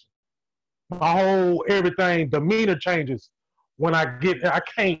procrastination. My whole everything, demeanor changes when I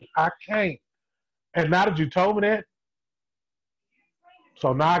can't. And now that you told me that,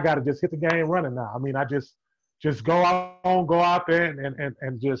 so now I got to just hit the game running now. I mean, I just go out there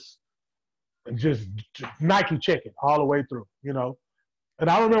and just Nike check it all the way through, And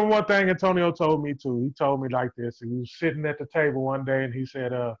I remember one thing Antonio told me too. He told me like this. He was sitting at the table one day and he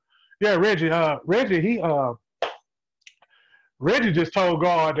said, yeah, Reggie just told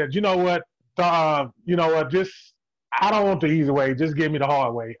God that, you know what, just, I don't want the easy way. Just give me the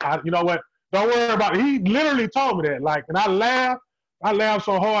hard way. You know what? Don't worry about it. He literally told me that. Like, and I laughed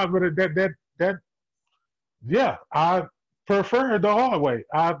so hard, but yeah, I prefer the hard way.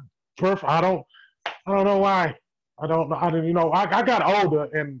 I don't know why. I don't know. I got older,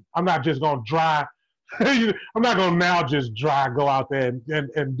 and I'm not just gonna dry. I'm not gonna now just go out there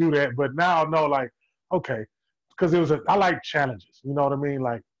and do that. But now I know, like, okay, because I like challenges. You know what I mean?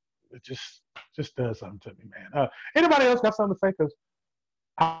 Like, it just does something to me, man. Anybody else got something to say? Because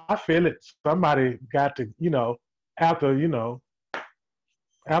I feel it. Somebody got to, after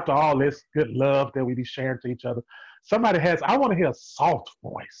all this good love that we be sharing to each other, somebody I want to hear a soft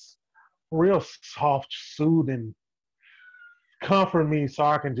voice, real soft, soothing, comfort me so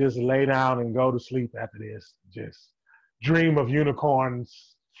I can just lay down and go to sleep after this. Just dream of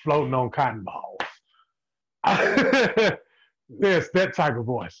unicorns floating on cotton balls. Yes, that type of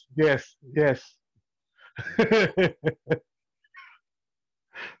voice. Yes.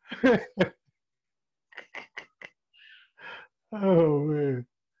 Oh, man.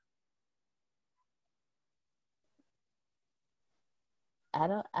 I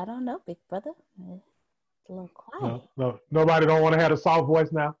don't know, big brother. It's a little quiet. No, nobody don't want to have a soft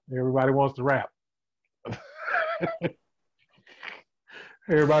voice now. Everybody wants to rap.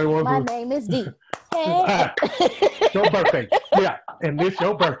 Everybody wants My name is D. Hey. Your birthday. Yeah, and this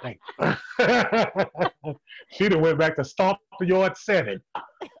your birthday. She done went back to stomp the yard 7.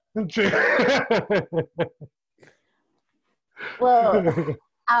 Well,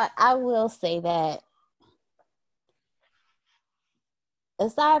 I will say that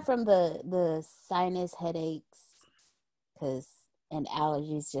aside from the sinus headaches and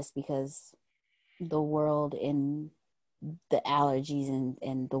allergies, just because the world and the allergies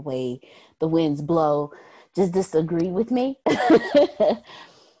and the way the winds blow just disagree with me.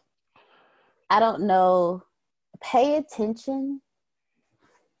 I don't know. Pay attention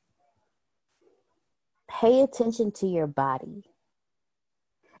to your body.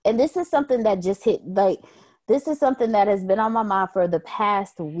 And this is something that just hit, this is something that has been on my mind for the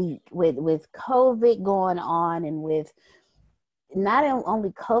past week with COVID going on, and with not only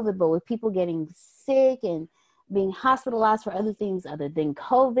COVID, but with people getting sick and being hospitalized for other things other than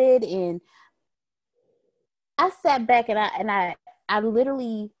COVID. And I sat back and I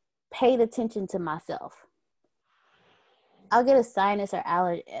literally paid attention to myself. I'll get a sinus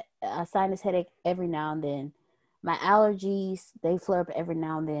headache every now and then. My allergies, they flare up every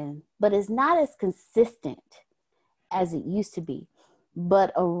now and then, but it's not as consistent as it used to be.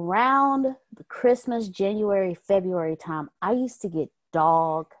 But around the Christmas, January, February time, I used to get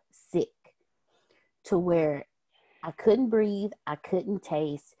dog sick to where I couldn't breathe, I couldn't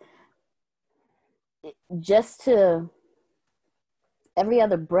taste. Every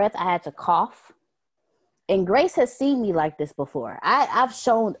other breath, I had to cough. And Grace has seen me like this before. I've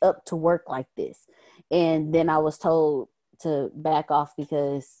shown up to work like this. And then I was told to back off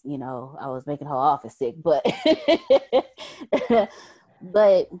because, I was making her office sick. But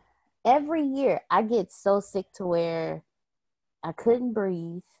but every year I get so sick to where I couldn't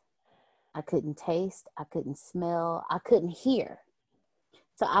breathe, I couldn't taste, I couldn't smell, I couldn't hear.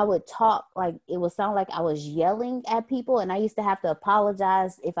 So I would talk, like it would sound like I was yelling at people, and I used to have to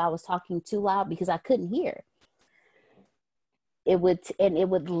apologize if I was talking too loud because I couldn't hear. It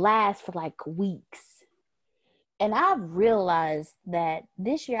would last for like weeks. And I've realized that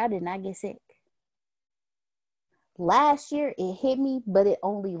this year I did not get sick. Last year it hit me, but it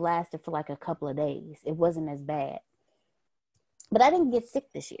only lasted for like a couple of days. It wasn't as bad. But I didn't get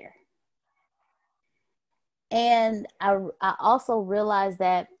sick this year. And I also realized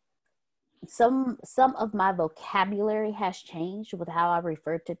that some of my vocabulary has changed with how I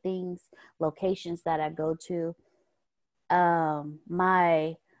refer to things, locations that I go to.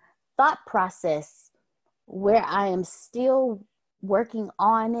 My thought process, where I am still working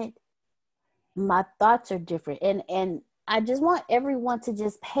on it, my thoughts are different. And I just want everyone to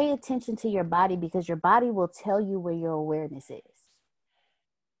just pay attention to your body, because your body will tell you where your awareness is.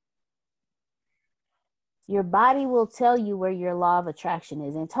 Your body will tell you where your law of attraction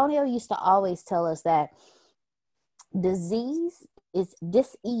is. Antonio used to always tell us that disease is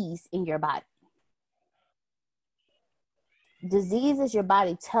dis-ease in your body. Disease is your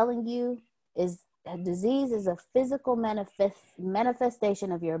body telling you disease is a physical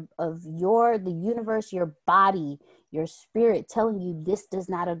manifestation of the universe, your body, your spirit telling you this does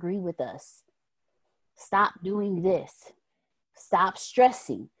not agree with us. Stop doing this. Stop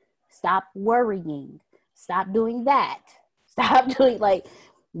stressing. Stop worrying. Stop doing that. Stop doing, like,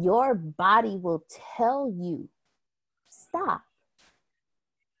 your body will tell you, stop.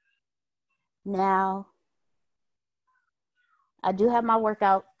 Now, I do have my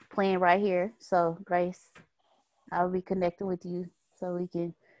workout plan right here. So, Grace, I'll be connecting with you so I'm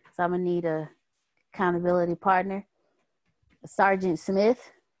going to need a accountability partner. Sergeant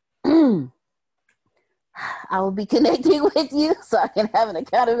Smith, I will be connecting with you so I can have an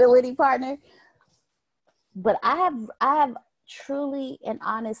accountability partner. But I have truly and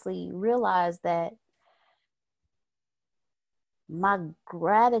honestly realized that my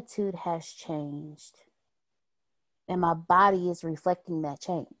gratitude has changed and my body is reflecting that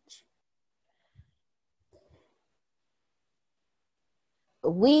change.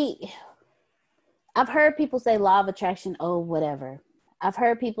 I've heard people say law of attraction, oh, whatever. I've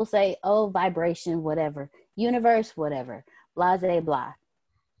heard people say, oh, vibration, whatever. Universe, whatever. Blah, blah, blah.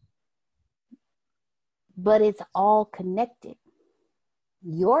 But it's all connected.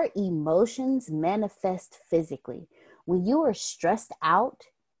 Your emotions manifest physically. When you are stressed out,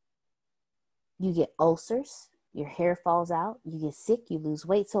 you get ulcers, your hair falls out, you get sick, you lose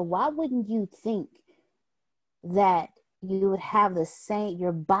weight. So why wouldn't you think that you would have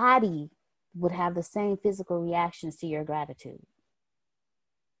your body would have the same physical reactions to your gratitude?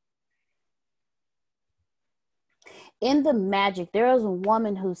 In The Magic, there was a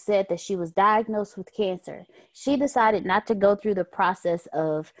woman who said that she was diagnosed with cancer. She decided not to go through the process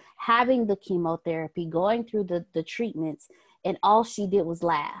of having the chemotherapy, going through the treatments, and all she did was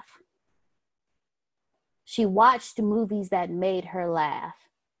laugh. She watched movies that made her laugh.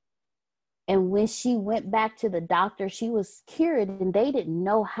 And when she went back to the doctor, she was cured, and they didn't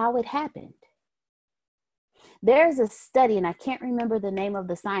know how it happened. There's a study, and I can't remember the name of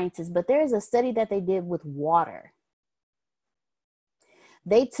the scientist, but there's a study that they did with water.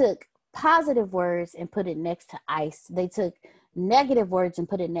 They took positive words and put it next to ice. They took negative words and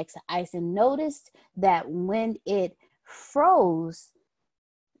put it next to ice, and noticed that when it froze,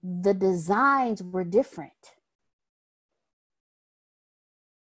 the designs were different.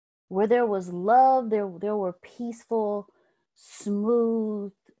 Where there was love, there were peaceful,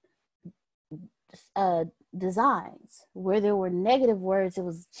 smooth designs. Where there were negative words, it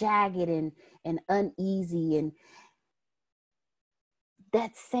was jagged and uneasy. And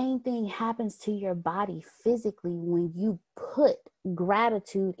that same thing happens to your body physically when you put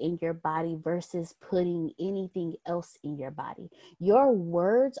gratitude in your body versus putting anything else in your body. Your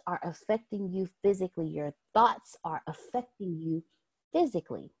words are affecting you physically. Your thoughts are affecting you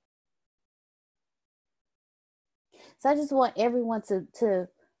physically. So I just want everyone to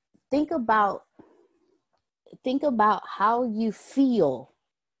think about how you feel.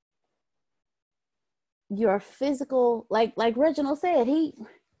 Your physical, like Reginald said, he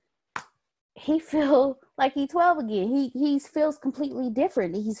feel like he's 12 again. He feels completely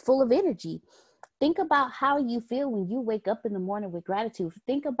different. He's full of energy. Think about how you feel when you wake up in the morning with gratitude.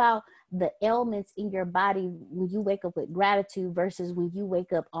 Think about the ailments in your body when you wake up with gratitude versus when you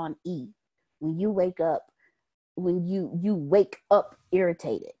wake up on E. When you wake up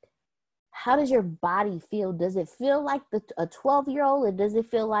irritated. How does your body feel? Does it feel like a 12-year-old, or does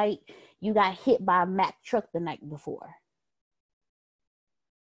it feel like you got hit by a Mack truck the night before?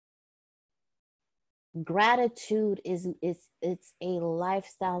 Gratitude it's a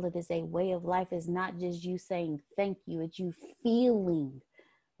lifestyle. It is a way of life. It's not just you saying thank you. It's you feeling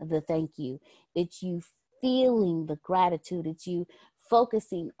the thank you. It's you feeling the gratitude. It's you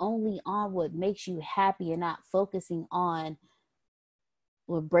focusing only on what makes you happy and not focusing on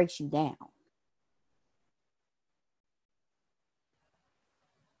what breaks you down.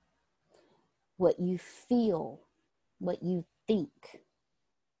 What you feel, what you think,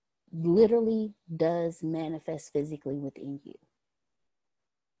 literally does manifest physically within you.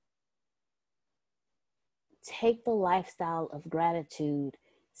 Take the lifestyle of gratitude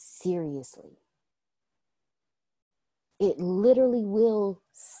seriously. It literally will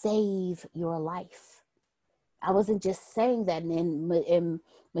save your life. I wasn't just saying that, and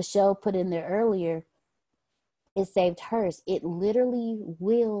Michelle put in there earlier, it saved hers. It literally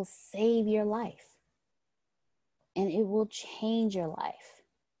will save your life. And it will change your life.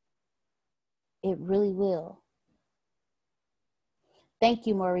 It really will. Thank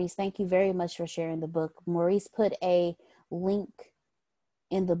you, Maurice. Thank you very much for sharing the book. Maurice put a link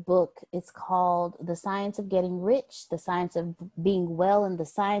in the book. It's called The Science of Getting Rich, The Science of Being Well, and The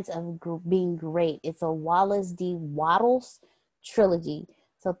Science of Being Great. It's a Wallace D. Wattles trilogy.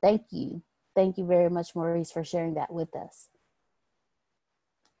 So thank you. Thank you very much, Maurice, for sharing that with us.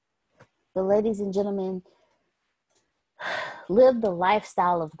 But ladies and gentlemen, live the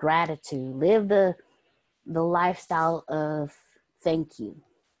lifestyle of gratitude, live the lifestyle of thank you,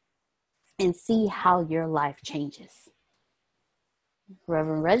 and see how your life changes.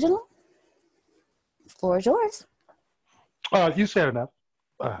 Reverend Reginald, the floor is yours. You said enough.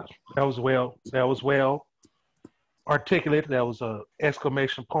 That was well articulated. That was an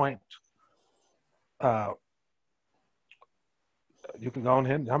exclamation point. You can go on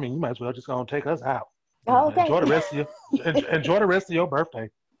ahead. I mean, you might as well just go and take us out. Okay. Enjoy the rest of your birthday.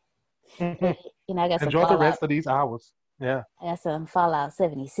 I got some Enjoy the rest of these hours. Yeah. I got some Fallout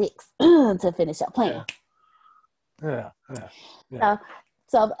 76 to finish up playing. Yeah.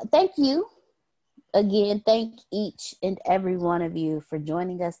 So thank you again. Thank each and every one of you for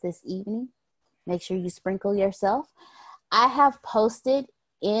joining us this evening. Make sure you sprinkle yourself. I have posted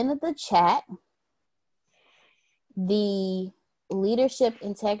in the chat the Leadership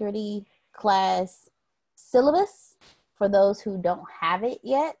Integrity class syllabus for those who don't have it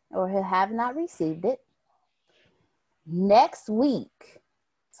yet or who have not received it. Next week,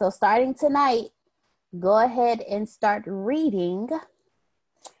 so starting tonight, go ahead and start reading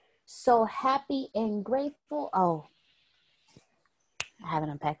So Happy and Grateful. Oh, I haven't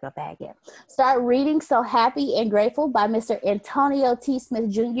unpacked my bag yet. Start reading So Happy and Grateful by Mr. Antonio T. Smith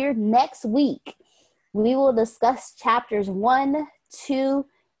Jr. Next week, we will discuss chapters 1, 2,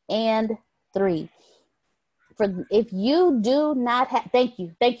 and 3. If you do not have, thank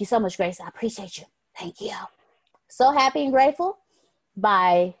you so much, Grace. I appreciate you. Thank you. So Happy and Grateful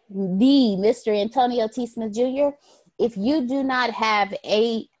by the Mr. Antonio T. Smith Jr. If you do not have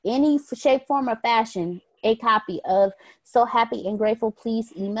any shape, form, or fashion, a copy of So Happy and Grateful,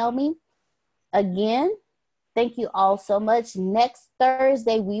 please email me. Again, thank you all so much. Next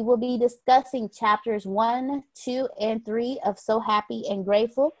Thursday, we will be discussing chapters 1, 2, and 3 of So Happy and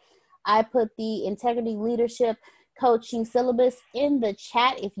Grateful. I put the Integrity Leadership Coaching syllabus in the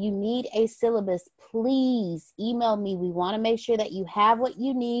chat. If you need a syllabus, please email me. We want to make sure that you have what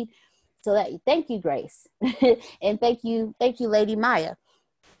you need. So that, thank you, Grace. And thank you, Lady Maya.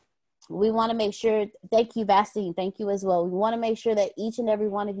 We want to make sure, thank you, Vastine. Thank you as well. We want to make sure that each and every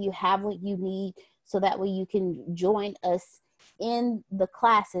one of you have what you need so that way you can join us in the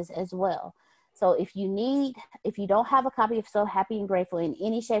classes as well. So if you don't have a copy of So Happy and Grateful in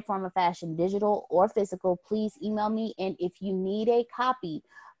any shape, form, or fashion, digital or physical, please email me. And if you need a copy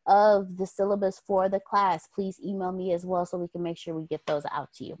of the syllabus for the class, please email me as well so we can make sure we get those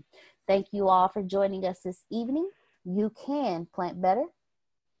out to you. Thank you all for joining us this evening. You can plant better.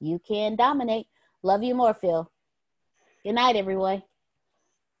 You can dominate. Love you more, Phil. Good night, everyone.